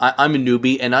when I'm a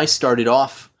newbie and I started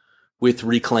off with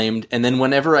reclaimed, and then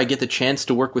whenever I get the chance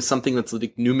to work with something that's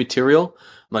like new material,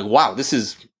 I'm like, wow, this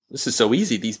is so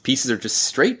easy. These pieces are just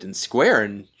straight and square,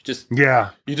 and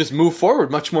you just move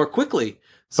forward much more quickly.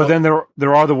 So, but then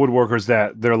there are the woodworkers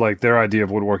that they're like, their idea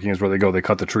of woodworking is where they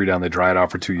cut the tree down, they dry it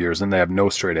out for 2 years, and they have no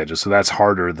straight edges. So that's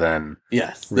harder than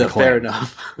fair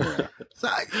enough. So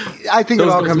I think it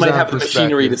all comes might down have to the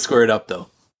machinery to square it up, though.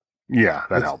 Yeah,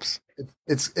 that helps.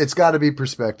 It's got to be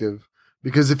perspective,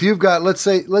 because if you've got, let's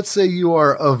say you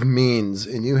are of means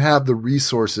and you have the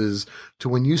resources to,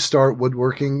 when you start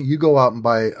woodworking, you go out and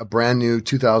buy a brand new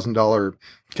 $2,000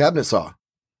 cabinet saw.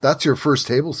 That's your first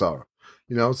table saw.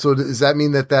 So does that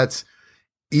mean that that's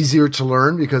easier to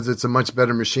learn because it's a much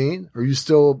better machine, or you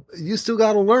still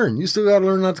got to learn? You still got to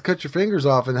learn not to cut your fingers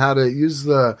off and how to use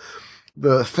the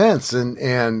fence and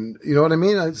you know what I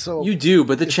mean? So you do,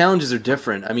 but the challenges are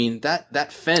different. I mean,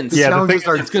 that fence, the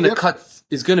it's going to cut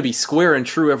is going to be square and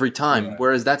true every time. Yeah.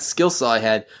 Whereas that skill saw I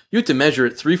had, you had to measure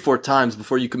it 3-4 times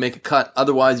before you could make a cut.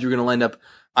 Otherwise, you're going to end up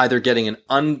either getting an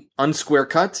unsquare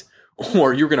cut,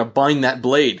 or you're going to bind that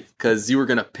blade because you were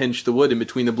going to pinch the wood in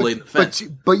between the blade and the fence.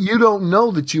 But you don't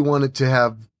know that you want it to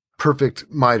have perfect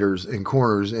miters and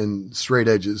corners and straight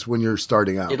edges when you're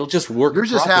starting out. It'll just work. You're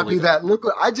just properly, happy though. that, look,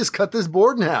 I just cut this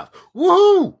board in half.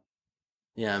 Woohoo!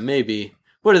 Yeah, maybe.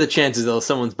 What are the chances, though,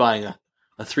 someone's buying a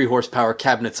 3-horsepower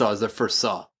cabinet saw as their first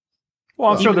saw?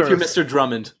 Well, I'm sure Even if you're there's Mr.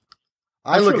 Drummond.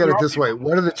 I I'm look sure at there it are this way.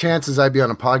 What are the chances I'd be on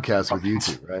a podcast with you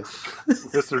two, right?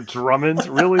 Mr. Drummond,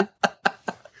 really?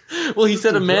 Well, he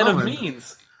said a man Drummond. of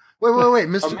means. Wait, A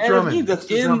Mr. man Drummond. of means. That's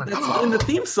Mr. Drummond. in the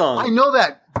theme song. I know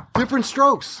that. Different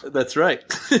strokes. That's right.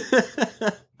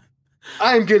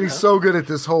 I am getting so good at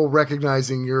this whole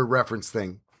recognizing your reference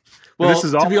thing. Well, This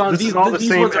is all- to be honest, this is these, all the these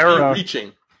same ones are era.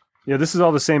 reaching. Yeah, this is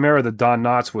all the same era that Don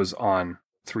Knotts was on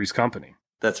Three's Company.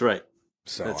 That's right.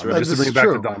 So That's I mean, right. just to This bring is it back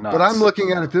true. to Don Knotts. But I'm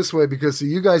looking at it this way because see,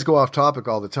 you guys go off topic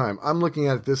all the time. I'm looking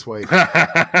at it this way.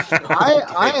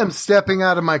 I am stepping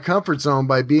out of my comfort zone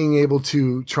by being able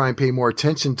to try and pay more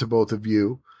attention to both of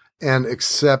you and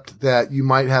accept that you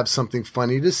might have something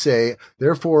funny to say.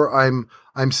 Therefore,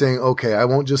 I'm saying, okay, I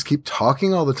won't just keep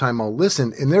talking all the time. I'll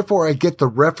listen. And therefore I get the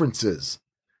references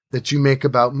that you make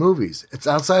about movies. It's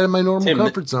outside of my normal Tim,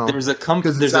 comfort zone. There's a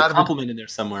 'Cause there's it's out a of it. compliment in there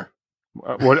somewhere.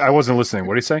 What? I wasn't listening.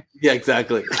 What did he say? Yeah,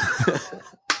 exactly.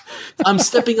 I'm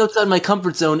stepping outside my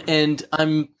comfort zone and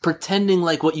I'm pretending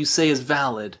like what you say is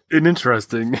valid.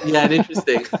 Interesting. Yeah, and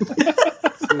interesting.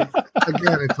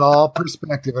 Again, it's all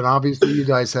perspective. And obviously you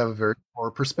guys have a very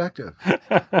poor perspective.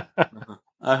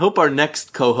 I hope our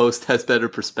next co-host has better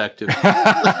perspective.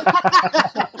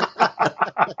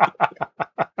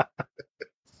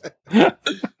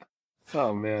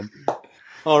 Oh man.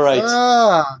 All right.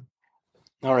 Ah,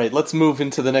 All right, let's move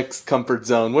into the next comfort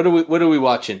zone. What are we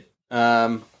watching?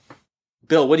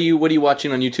 Bill, what are you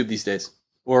watching on YouTube these days?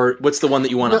 Or what's the one that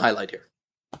you want to highlight here?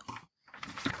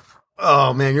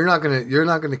 oh man, you're not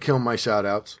gonna kill my shout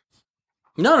outs.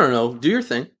 No. Do your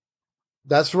thing.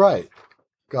 That's right.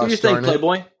 Gosh Do your thing, darn it.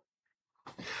 Playboy.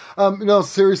 No,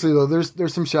 seriously though,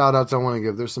 there's some shout outs I want to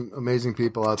give. There's some amazing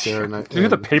people out there. And Do you hear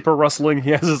the paper rustling?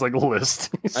 He has his like list.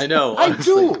 I know. I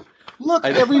honestly. do. Look,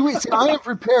 every week, see, I am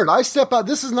prepared. I step out.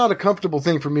 This is not a comfortable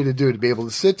thing for me to do, to be able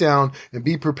to sit down and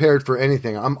be prepared for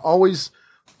anything. I'm always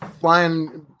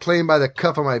playing by the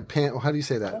cuff of my pants. How do you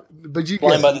say that? But you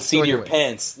Flying guess by it. the seat So of your anyway.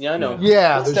 pants. Yeah, I know.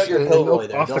 Yeah, Bust there's out your no- Playboy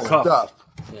there. off don't the worry. cuff. Stuff.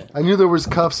 Yeah. I knew there was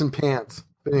cuffs and pants.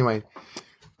 But anyway,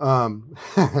 Billy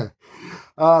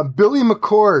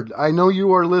McCord, I know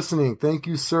you are listening. Thank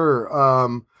you, sir.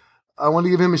 I want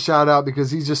to give him a shout out because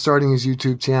he's just starting his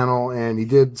YouTube channel and he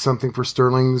did something for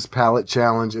Sterling's Palette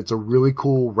Challenge. It's a really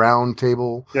cool round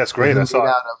table. Yeah, it's great. that he I saw made it.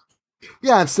 out of-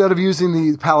 Yeah, instead of using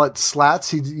the palette slats,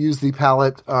 he used the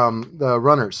palette, the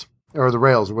runners or the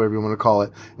rails or whatever you want to call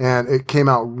it. And it came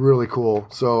out really cool.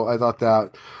 So I thought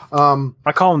that,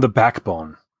 I call him the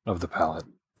backbone of the palette.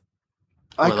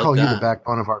 I Well, call you the that-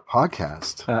 backbone of our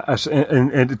podcast.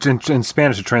 In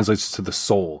Spanish, it translates to the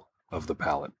soul of the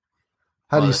palette.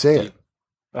 How do you say it?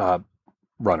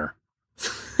 Runner.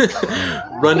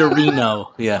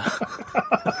 Runnerino. Yeah.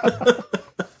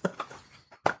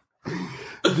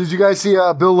 Did you guys see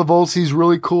Bill Lavolsi's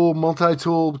really cool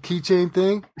multi-tool keychain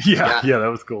thing? Yeah, that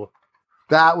was cool.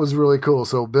 That was really cool.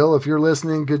 So, Bill, if you're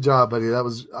listening, good job, buddy. That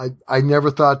was I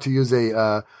never thought to use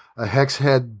a hex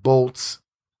head bolts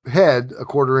head a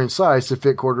 1/4 inch size to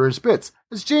fit 1/4 inch bits.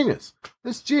 It's genius.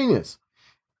 It's genius.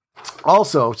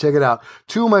 Also, check it out.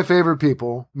 Two of my favorite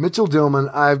people, Mitchell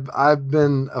Dillman. I've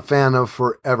been a fan of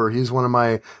forever. He's one of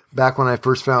my back when I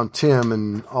first found Tim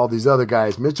and all these other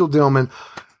guys. Mitchell Dillman.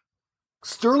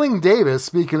 Sterling Davis,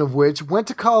 speaking of which, went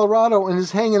to Colorado and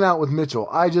is hanging out with Mitchell.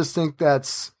 I just think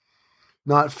that's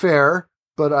not fair,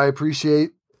 but I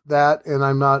appreciate that, and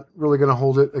I'm not really going to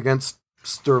hold it against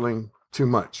Sterling too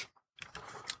much.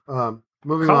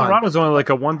 Moving on. Colorado's only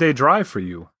like a 1-day drive for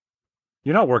you.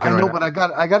 You're not working I right know, now. but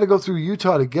I got to go through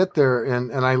Utah to get there,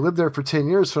 and I lived there for 10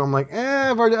 years, so I'm like,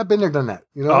 I've been there, done that,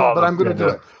 you know. Oh, but I'm going to yeah, do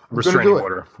the it. I'm going to Restraining do it.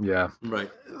 order. Yeah. Right.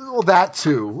 Well, that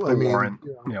too. I The mean, warrant.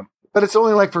 yeah. Yeah. But it's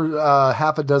only like for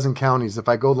half a dozen counties. If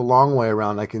I go the long way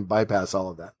around, I can bypass all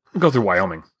of that. Go through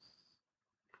Wyoming.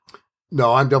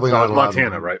 No, I'm definitely not allowed.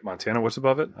 Montana, right? Montana, what's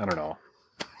above it? I don't know.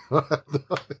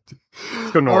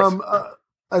 Let's go north.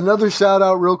 Another shout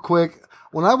out real quick.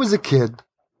 When I was a kid,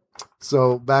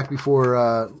 so back before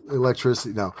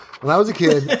electricity, no, when I was a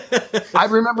kid, I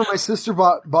remember my sister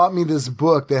bought me this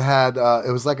book that had,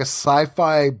 it was like a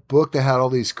sci-fi book that had all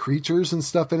these creatures and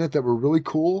stuff in it that were really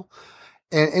cool.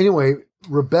 And anyway,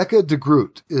 Rebecca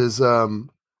DeGroot is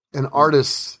an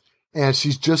artist, and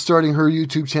she's just starting her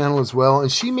YouTube channel as well.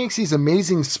 And she makes these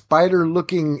amazing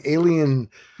spider-looking alien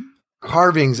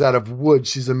carvings out of wood.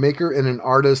 She's a maker and an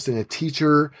artist and a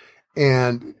teacher.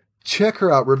 And check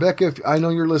her out. Rebecca, if I know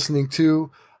you're listening too,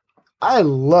 I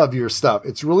love your stuff.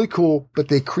 It's really cool, but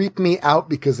they creep me out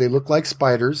because they look like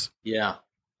spiders. Yeah.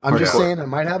 I'm just saying I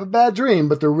might have a bad dream,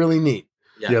 but they're really neat.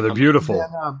 Yeah, they're beautiful.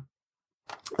 And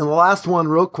the last one,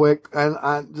 real quick, and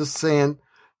I'm just saying,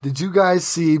 did you guys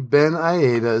see Ben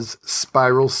Aieda's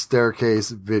spiral staircase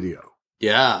video?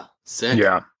 Yeah. Sick.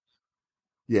 Yeah.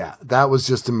 Yeah, that was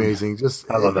just amazing.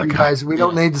 I love that guy. Guys, we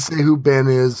don't need to say who Ben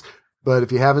is, but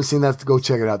if you haven't seen that, go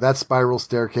check it out. That spiral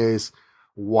staircase.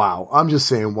 Wow. I'm just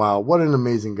saying, wow, what an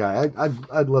amazing guy.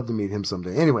 I'd love to meet him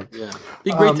someday. Anyway. Yeah.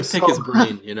 Be great to pick his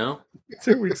brain, you know?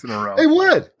 2 weeks in a row. It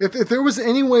would. If there was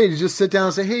any way to just sit down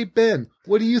and say, hey, Ben,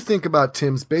 what do you think about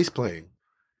Tim's bass playing?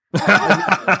 You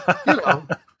know.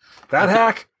 That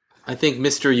hack? I think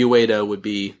Mr. Ueda would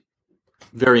be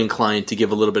very inclined to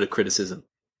give a little bit of criticism.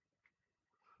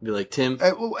 Be like, Tim.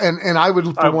 And I would,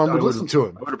 for one, would listen to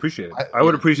him. I would appreciate it. I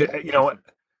would appreciate it. You know what?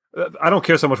 I don't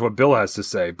care so much what Bill has to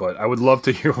say, but I would love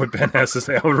to hear what Ben has to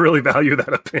say. I would really value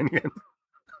that opinion.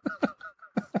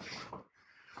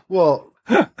 Well,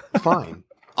 fine.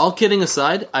 All kidding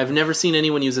aside, I've never seen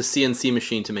anyone use a CNC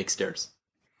machine to make stairs.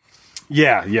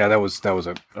 Yeah, that was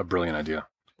a brilliant idea.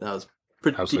 That was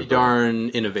pretty Absolutely darn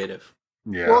innovative.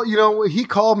 Yeah. Well, you know, he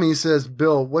called me, he says,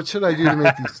 Bill, what should I do to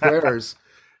make these stairs?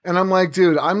 And I'm like,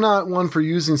 dude, I'm not one for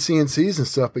using CNCs and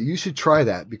stuff, but you should try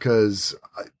that because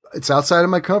it's outside of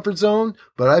my comfort zone.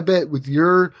 But I bet with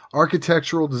your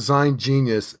architectural design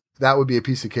genius, that would be a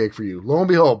piece of cake for you. Lo and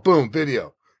behold, boom,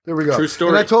 video. There we go. True story.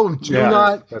 And I told him,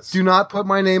 do not put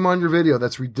my name on your video.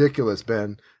 That's ridiculous,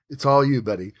 Ben. It's all you,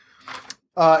 buddy.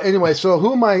 Anyway, so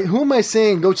who am I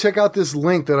saying? Go check out this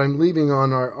link that I'm leaving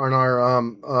on our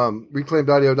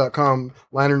reclaimedaudio.com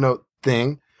liner note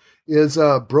thing. Is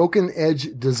Broken Edge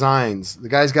Designs. The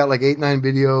guy's got like 8-9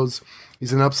 videos.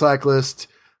 He's an upcyclist.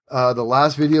 The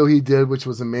last video he did, which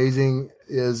was amazing,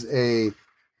 and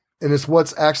it's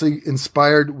what's actually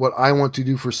inspired what I want to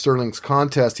do for Sterling's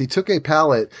contest. He took a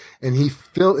pallet and he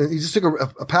just took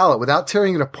a pallet without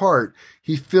tearing it apart.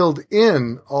 He filled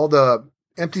in all the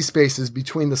empty spaces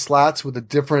between the slats with a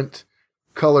different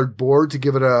colored board to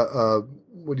give it a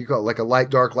what do you call it? Like a light,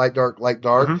 dark, light, dark, light,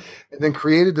 dark. Mm-hmm. And then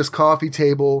created this coffee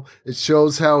table. It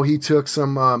shows how he took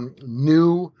some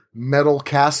new metal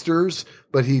casters,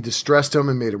 but he distressed them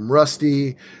and made them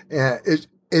rusty. And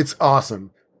it's awesome.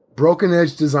 Broken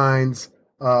Edge Designs.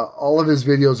 All of his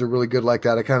videos are really good like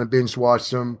that. I kind of binge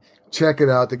watched them. Check it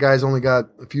out. The guy's only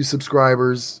got a few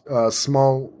subscribers.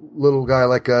 Small little guy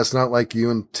like us, not like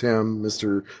you and Tim,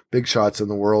 Mr. Big Shots in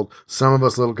the world. Some of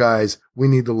us little guys, we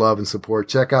need the love and support.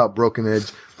 Check out Broken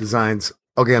Edge Designs.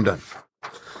 Okay, I'm done.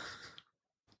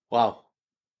 Wow.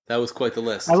 That was quite the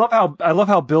list. I love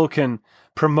how Bill can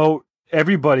promote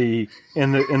everybody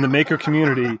in the maker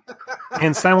community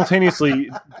and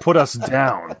simultaneously put us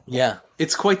down. Yeah,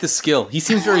 it's quite the skill. He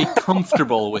seems very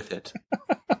comfortable with it.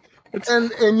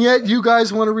 And yet you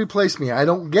guys want to replace me. I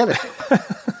don't get it.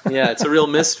 Yeah, it's a real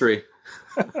mystery.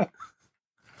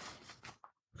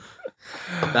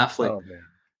 Baffling. Oh, man.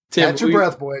 Tim, catch your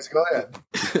breath, boys. Go ahead.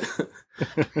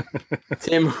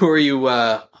 Tim, who are you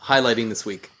highlighting this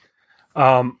week?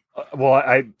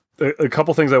 Well, a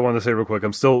couple things I wanted to say real quick.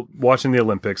 I'm still watching the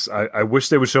Olympics. I wish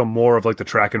they would show more of like the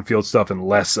track and field stuff and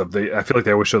less of I feel like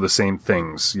they always show the same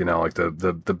things, you know, like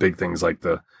the big things like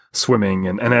the swimming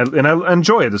and I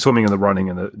enjoy the swimming and the running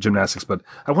and the gymnastics, but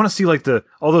I want to see like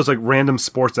all those like random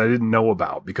sports that I didn't know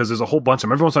about because there's a whole bunch of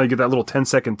them. Every once in a while you get that little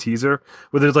 10-second teaser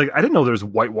where there's like, I didn't know there's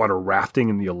whitewater rafting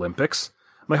in the Olympics.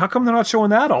 I'm like, how come they're not showing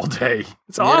that all day?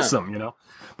 It's awesome, you know?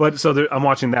 But so I'm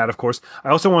watching that, of course. I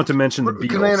also wanted to mention the Beatles.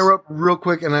 Can I interrupt real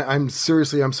quick? And I'm sorry,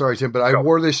 Tim, but I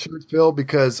wore this shirt, Phil,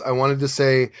 because I wanted to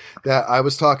say that I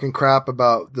was talking crap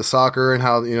about the soccer and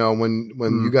how, you know, when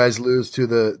you guys lose to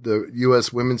the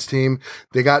U.S. women's team,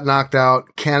 they got knocked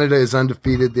out. Canada is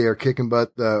undefeated. They are kicking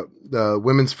butt. The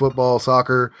women's football,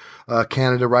 soccer,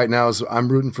 Canada right now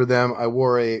I'm rooting for them. I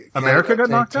wore a America got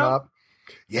knocked out?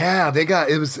 Yeah, they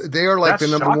are like That's the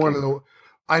number shocking. one in the.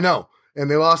 I know. And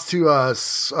they lost to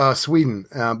Sweden.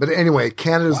 But anyway,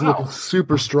 Canada's looking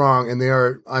super strong, and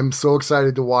I'm so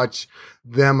excited to watch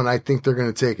them, and I think they're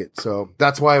going to take it. So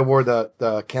that's why I wore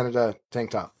the Canada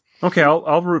tank top. Okay,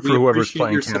 I'll root for whoever's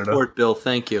playing your Canada. Support, Bill.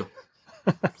 Thank you.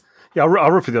 Yeah,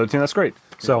 I'll root for the other team. That's great.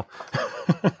 So,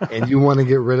 and you want to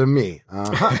get rid of me?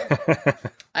 Uh-huh.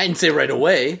 I didn't say right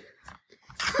away.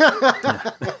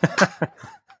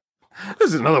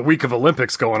 This is another week of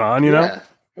Olympics going on, you know? Yeah.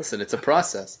 Listen, it's a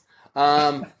process.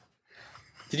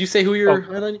 Did you say who you're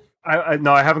highlighting?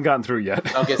 No, I haven't gotten through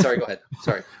yet. Okay, sorry. Go ahead.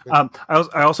 Sorry. I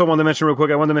also wanted to mention real quick.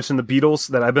 I wanted to mention the Beatles.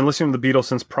 That I've been listening to the Beatles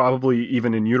since probably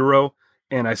even in utero,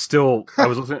 and I was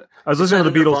listening to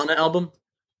the Beatles. Nirvana album.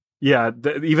 Yeah,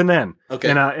 even then. Okay.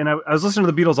 And I was listening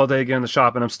to the Beatles all day again in the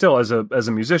shop, and I'm still as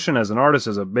a musician, as an artist,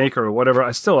 as a maker or whatever.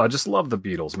 I just love the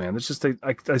Beatles, man. It's just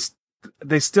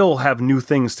they still have new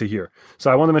things to hear.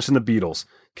 So I want to mention the Beatles.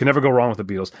 Can never go wrong with the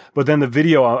Beatles. But then the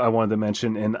video I wanted to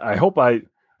mention, and I hope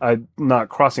I'm not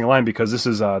crossing a line, because this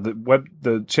is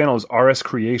the channel is RS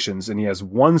Creations, and he has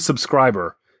one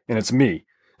subscriber, and it's me.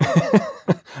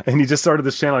 And he just started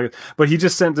this channel, but he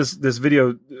just sent this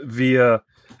video via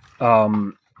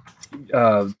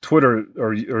Twitter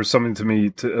or something to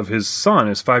me of his son,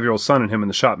 his 5-year-old son, and him in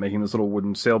the shop making this little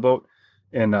wooden sailboat,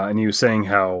 and he was saying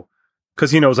how,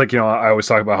 because he knows, like, I always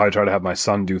talk about how I try to have my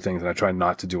son do things and I try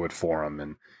not to do it for him,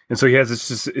 and so he has it's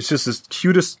just this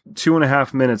cutest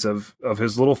 2.5 minutes of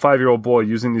his little 5-year-old boy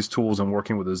using these tools and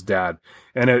working with his dad,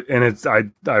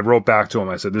 I wrote back to him,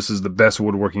 I said, this is the best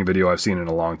woodworking video I've seen in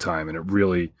a long time, and it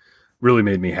really really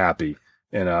made me happy.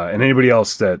 And anybody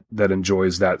else that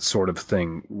enjoys that sort of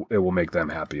thing, it will make them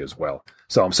happy as well.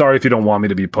 So I'm sorry if you don't want me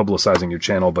to be publicizing your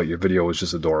channel, but your video was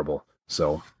just adorable.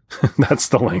 So that's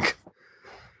the link.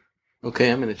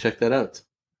 Okay, I'm going to check that out.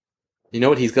 You know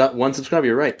what? He's got 1 subscriber.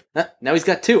 You're right. Now he's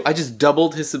got 2. I just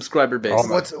doubled his subscriber base. Oh,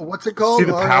 what's it called? See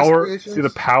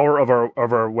the power of our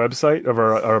website, of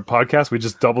our podcast. We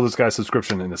just doubled this guy's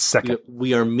subscription in a second.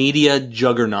 We are media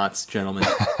juggernauts, gentlemen.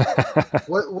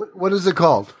 What is it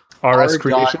called? RS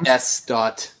Creations?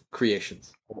 R.S.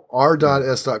 Creations.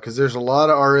 R.S. Because there's a lot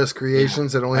of RS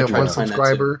Creations that only have 1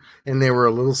 subscriber, and they were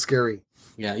a little scary.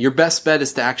 Yeah, your best bet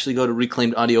is to actually go to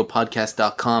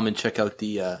reclaimedaudiopodcast.com and check out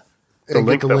the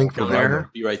link from there.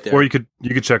 Be right there. Or you could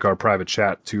check our private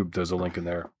chat too. There's a link in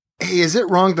there. Hey, is it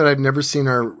wrong that I've never seen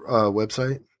our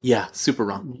website? Yeah, super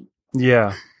wrong.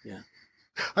 Yeah.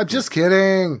 I'm just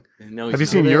kidding. Have you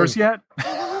seen yours yet?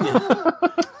 Yeah.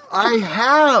 I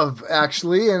have,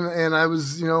 actually, and I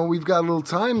was, we've got a little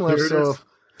time left, so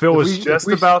Phil was just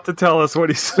about to tell us what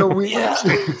he said.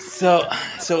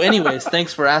 So anyways,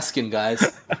 thanks for asking,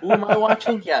 guys. Who am I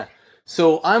watching? Yeah.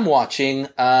 So I'm watching,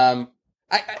 I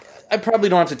probably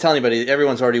don't have to tell anybody.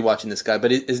 Everyone's already watching this guy,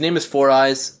 but his name is Four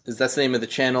Eyes. That's the name of the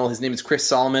channel. His name is Chris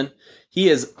Solomon. He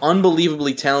is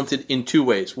unbelievably talented in 2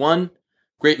 ways. 1,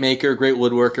 great maker, great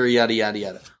woodworker, yada, yada,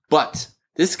 yada. But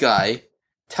this guy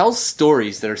tells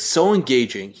stories that are so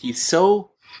engaging. He's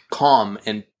so calm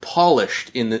and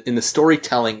polished in the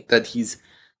storytelling that he's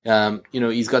got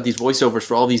these voiceovers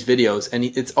for all these videos, and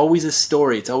it's always a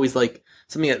story. It's always like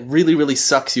something that really, really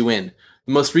sucks you in.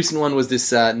 The most recent one was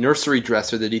this nursery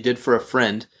dresser that he did for a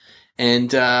friend, and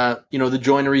the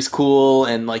joinery's cool,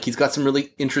 and like he's got some really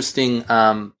interesting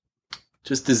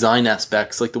just design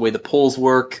aspects, like the way the poles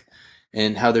work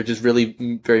and how they're just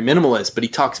really very minimalist. But he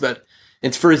talks about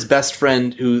it's for his best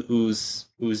friend who's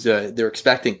they're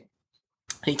expecting.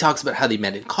 And he talks about how they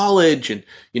met in college and,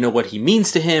 what he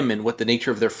means to him and what the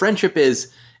nature of their friendship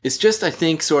is. It's just, I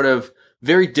think, sort of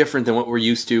very different than what we're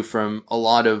used to from a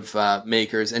lot of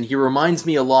makers. And he reminds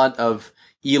me a lot of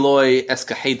Eloy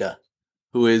Escajeda,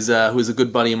 who is a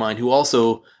good buddy of mine, who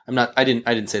also, I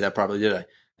didn't say that properly, did I?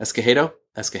 Escajedo?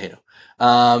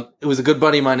 It was a good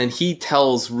buddy of mine, and he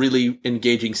tells really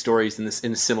engaging stories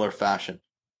in a similar fashion.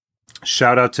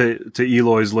 Shout out to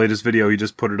Eloy's latest video. He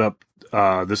just put it up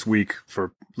this week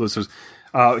for listeners.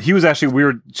 We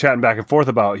were chatting back and forth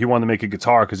about, he wanted to make a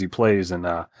guitar because he plays, and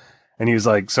he was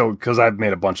like, so, because I've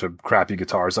made a bunch of crappy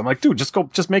guitars. I'm like, dude,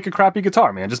 just make a crappy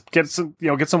guitar, man. Just get some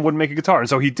wood and make a guitar. And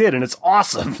so he did, and it's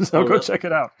awesome. So go check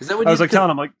it out. Is that what I was like telling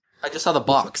him, like, I just saw the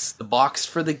box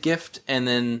for the gift, and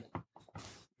then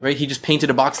right, he just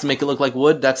painted a box to make it look like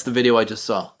wood. That's the video I just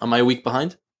saw. Am I a week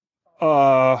behind?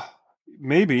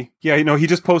 Maybe. Yeah, he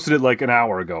just posted it like an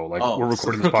hour ago. Like, we're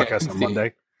recording this podcast on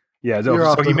Monday. Yeah,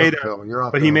 so he made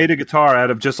he made a guitar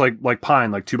out of just like pine,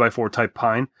 like 2x4 type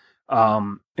pine.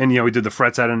 And he did the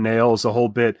frets out of nails, the whole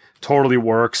bit. Totally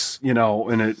works, and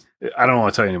I don't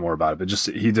want to tell you any more about it, but just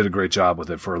he did a great job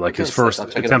with it for like his first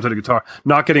attempt at a guitar.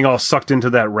 Not getting all sucked into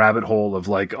that rabbit hole of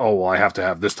like, oh, well, I have to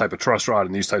have this type of truss rod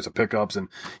and these types of pickups, and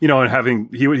and having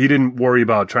he didn't worry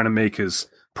about trying to make his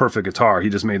perfect guitar. He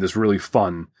just made this really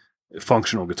fun,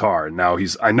 functional guitar, and now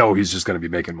I know he's just going to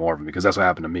be making more of them, because that's what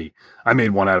happened to me. I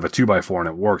made one out of a 2x4 and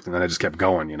it worked, and then I just kept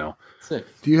going. Sick.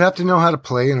 Do you have to know how to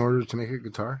play in order to make a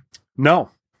guitar? No,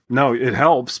 it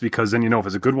helps, because then you know if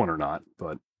it's a good one or not.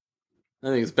 But I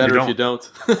think it's better if you don't.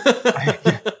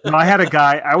 I had a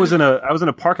guy. I was in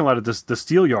a parking lot at the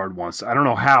steel yard once. I don't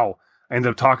know how. I ended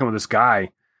up talking with this guy,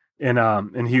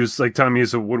 and he was like telling me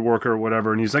he's a woodworker or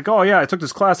whatever, and he's like, oh yeah, I took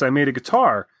this class, I made a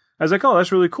guitar. I was like, oh,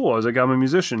 that's really cool. I was like, I'm a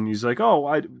musician. He's like,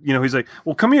 oh, he's like,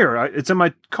 well, come here. It's in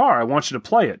my car. I want you to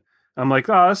play it. I'm like,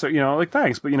 oh, that's, like,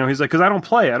 thanks. But, he's like, because I don't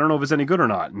play. I don't know if it's any good or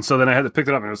not. And so then I had to pick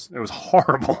it up, and it was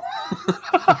horrible.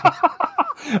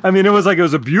 I mean, it was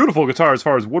a beautiful guitar as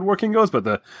far as woodworking goes,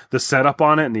 but the setup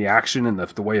on it and the action and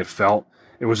the way it felt,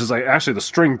 it was just like, actually the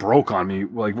string broke on me,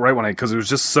 like right when because it was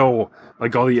just so,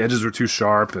 like all the edges were too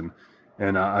sharp, and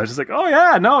I was just like, oh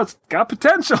yeah, no, it's got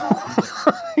potential.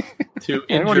 To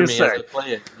injure me as I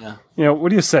play it, yeah. What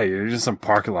do you say? You're just some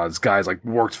parking lot. This guy's like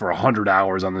worked for 100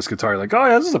 hours on this guitar. You're like, oh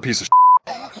yeah, this is a piece of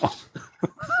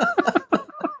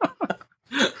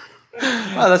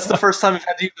Wow, that's the first time I've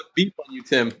had to use a beep on you,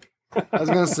 Tim. I was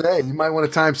going to say, you might want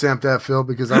to timestamp that, Phil,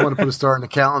 because I want to put a star in the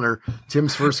calendar.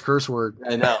 Tim's first curse word.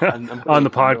 I know. I'm on the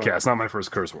podcast, not my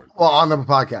first curse word. Well, on the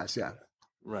podcast, yeah.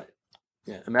 Right.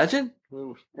 Yeah. Imagine.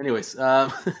 Anyways.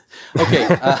 Okay.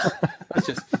 Let's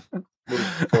just move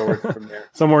forward from there.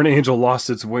 Somewhere an angel lost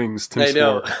its wings. Tim I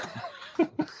know.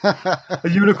 A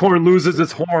unicorn loses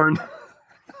its horn.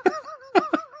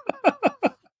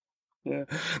 Yeah.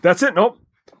 That's it. Nope.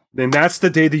 Then that's the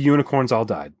day the unicorns all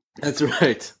died. That's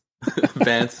right.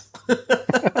 Vance.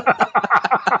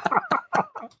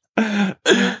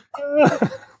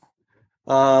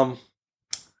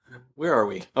 Where are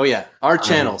we? Oh yeah, our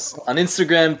channels on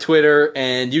Instagram, Twitter,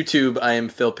 and YouTube. I am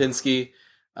Phil Pinsky.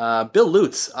 Bill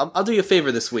Lutz. I'll do you a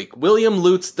favor this week.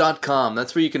 WilliamLutz.com.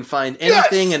 That's where you can find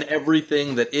anything and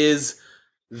everything that is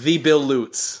the Bill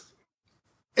Lutz.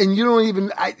 And you don't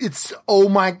even.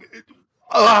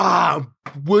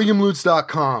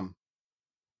 WilliamLutz.com.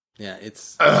 Yeah,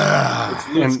 it's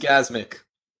Lutzgasmic,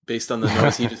 based on the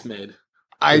noise he just made.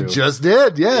 I just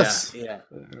did, yes. Yeah.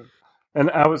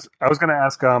 And I was going to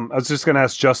ask, I was just going to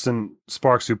ask Justin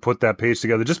Sparks, who put that page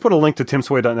together, just put a link to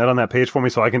timsway.net on that page for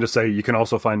me, so I can just say you can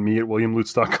also find me at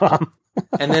WilliamLutz.com.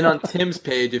 And then on Tim's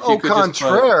page, if you could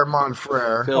contraire, mon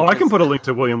frere. I can put a link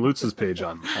to William Lutz's page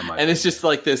on my and it's just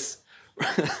like this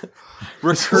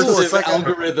recursive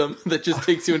algorithm that just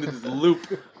takes you into this loop.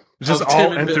 Just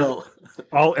Tim and Bill.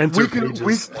 I'll enter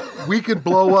pages. We could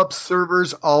blow up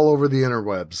servers all over the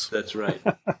interwebs. That's right.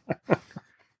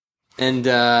 And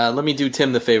let me do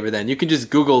Tim the favor then. You can just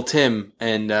Google Tim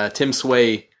and Tim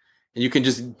Sway, and you can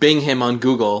just Bing him on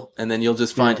Google, and then you'll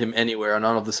just find him anywhere on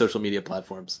all of the social media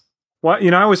platforms. Well,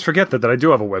 I always forget that I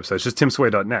do have a website. It's just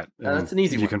timsway.net. That's an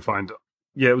easy one. You can find,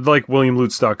 like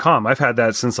WilliamLutz.com. I've had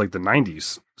that since like the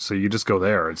 90s. So you just go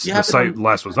there. The site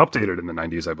last was updated in the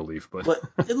 90s, I believe. But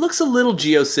it looks a little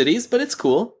GeoCities, but it's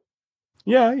cool.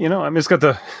 Yeah, I mean, it's got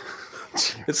the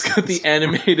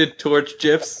animated torch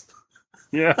GIFs.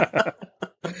 Yeah.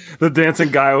 The dancing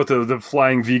guy with the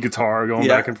flying V guitar going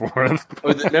back and forth.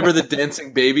 Remember the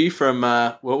dancing baby from,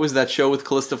 what was that show with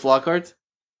Callista Flockhart?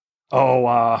 Oh,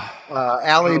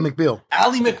 Ally McBeal.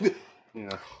 Ally McBeal.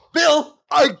 Yeah. Bill!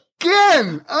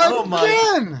 Again! Oh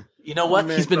my. You know what?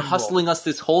 He's been hustling us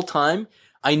this whole time.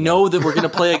 I know that we're going to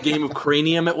play a game of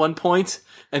Cranium at one point,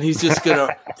 and he's just going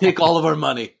to take all of our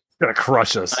money. Going to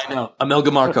crush us. I know.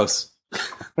 Amelga Marcos.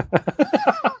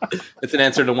 It's an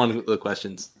answer to one of the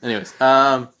questions. Anyways.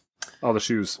 All the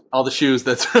shoes. All the shoes,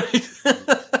 that's right.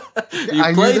 You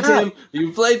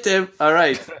played Tim. All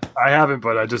right. I haven't,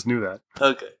 but I just knew that.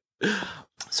 Okay.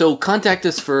 So contact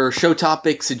us for show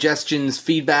topics, suggestions,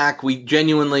 feedback. We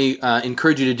genuinely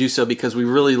encourage you to do so because we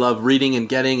really love reading and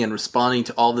getting and responding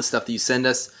to all the stuff that you send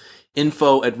us.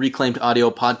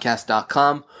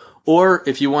 info@reclaimedaudiopodcast.com. Or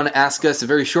if you want to ask us a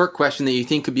very short question that you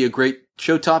think could be a great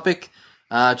show topic,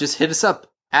 just hit us up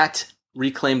at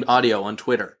Reclaimed Audio on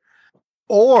Twitter.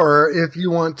 Or if you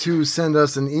want to send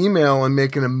us an email and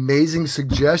make an amazing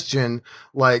suggestion,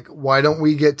 like, why don't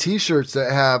we get t-shirts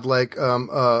that have like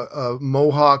a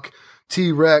Mohawk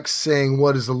T-Rex saying,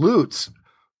 what is the Lutz?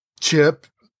 Chip,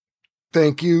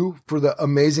 thank you for the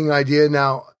amazing idea.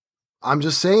 Now, I'm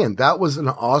just saying that was an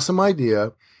awesome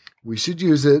idea. We should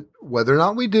use it, whether or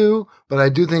not we do, but I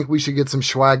do think we should get some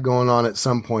swag going on at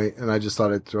some point, and I just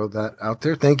thought I'd throw that out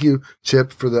there. Thank you,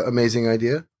 Chip, for the amazing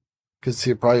idea. Because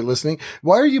you're probably listening.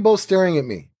 Why are you both staring at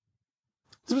me?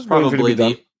 It's probably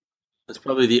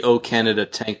the O Canada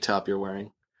tank top you're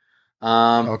wearing.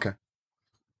 Okay.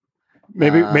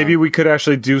 Maybe we could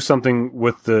actually do something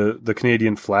with the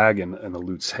Canadian flag and the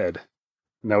Lutz head,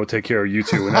 and that would take care of you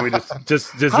two. And then we just put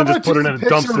it in a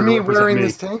dumpster to me represent wearing me.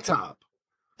 this tank top.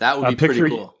 That would be pretty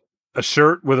cool. A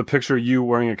shirt with a picture of you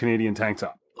wearing a Canadian tank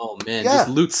top. Oh man, just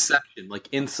Lutzception, like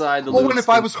inside the. Oh, and if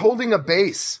I was holding a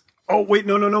bass. Oh wait,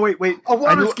 wait. A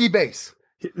water ski bass.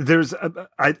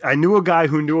 I knew a guy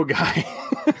who knew a guy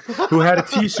who had a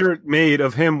T-shirt made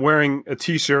of him wearing a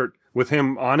T-shirt with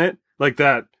him on it, like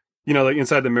that, like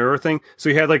inside the mirror thing. So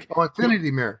he had like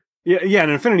infinity mirror. Yeah, an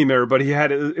infinity mirror, but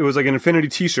it was like an infinity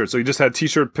T-shirt. So he just had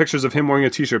T-shirt pictures of him wearing a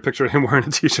T-shirt, picture of him wearing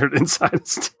a T-shirt inside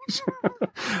his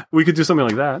T-shirt. We could do something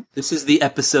like that. This is the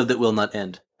episode that will not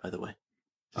end, by the way.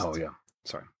 Oh yeah,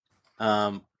 sorry.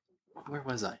 Where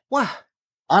was I? What?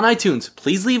 On iTunes,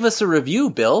 please leave us a review,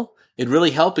 Bill. It'd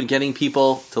really help in getting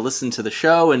people to listen to the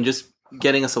show and just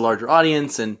getting us a larger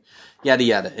audience and yada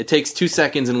yada. It takes 2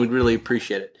 seconds and we'd really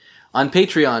appreciate it. On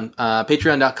Patreon,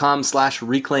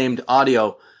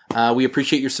 patreon.com/reclaimedaudio, we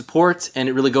appreciate your support, and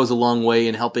it really goes a long way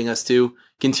in helping us to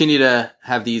continue to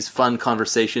have these fun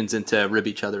conversations and to rib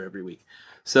each other every week.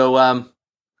 So,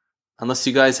 unless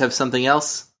you guys have something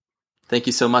else, thank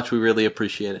you so much. We really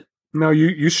appreciate it. No,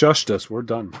 you shushed us. We're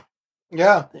done.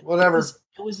 Yeah, whatever.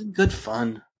 It was good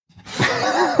fun.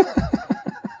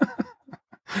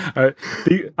 All right.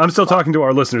 I'm still talking to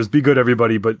our listeners. Be good,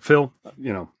 everybody. But Phil,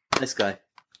 Nice guy.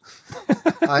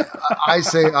 I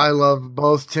say I love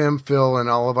both Tim, Phil, and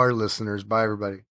all of our listeners. Bye, everybody.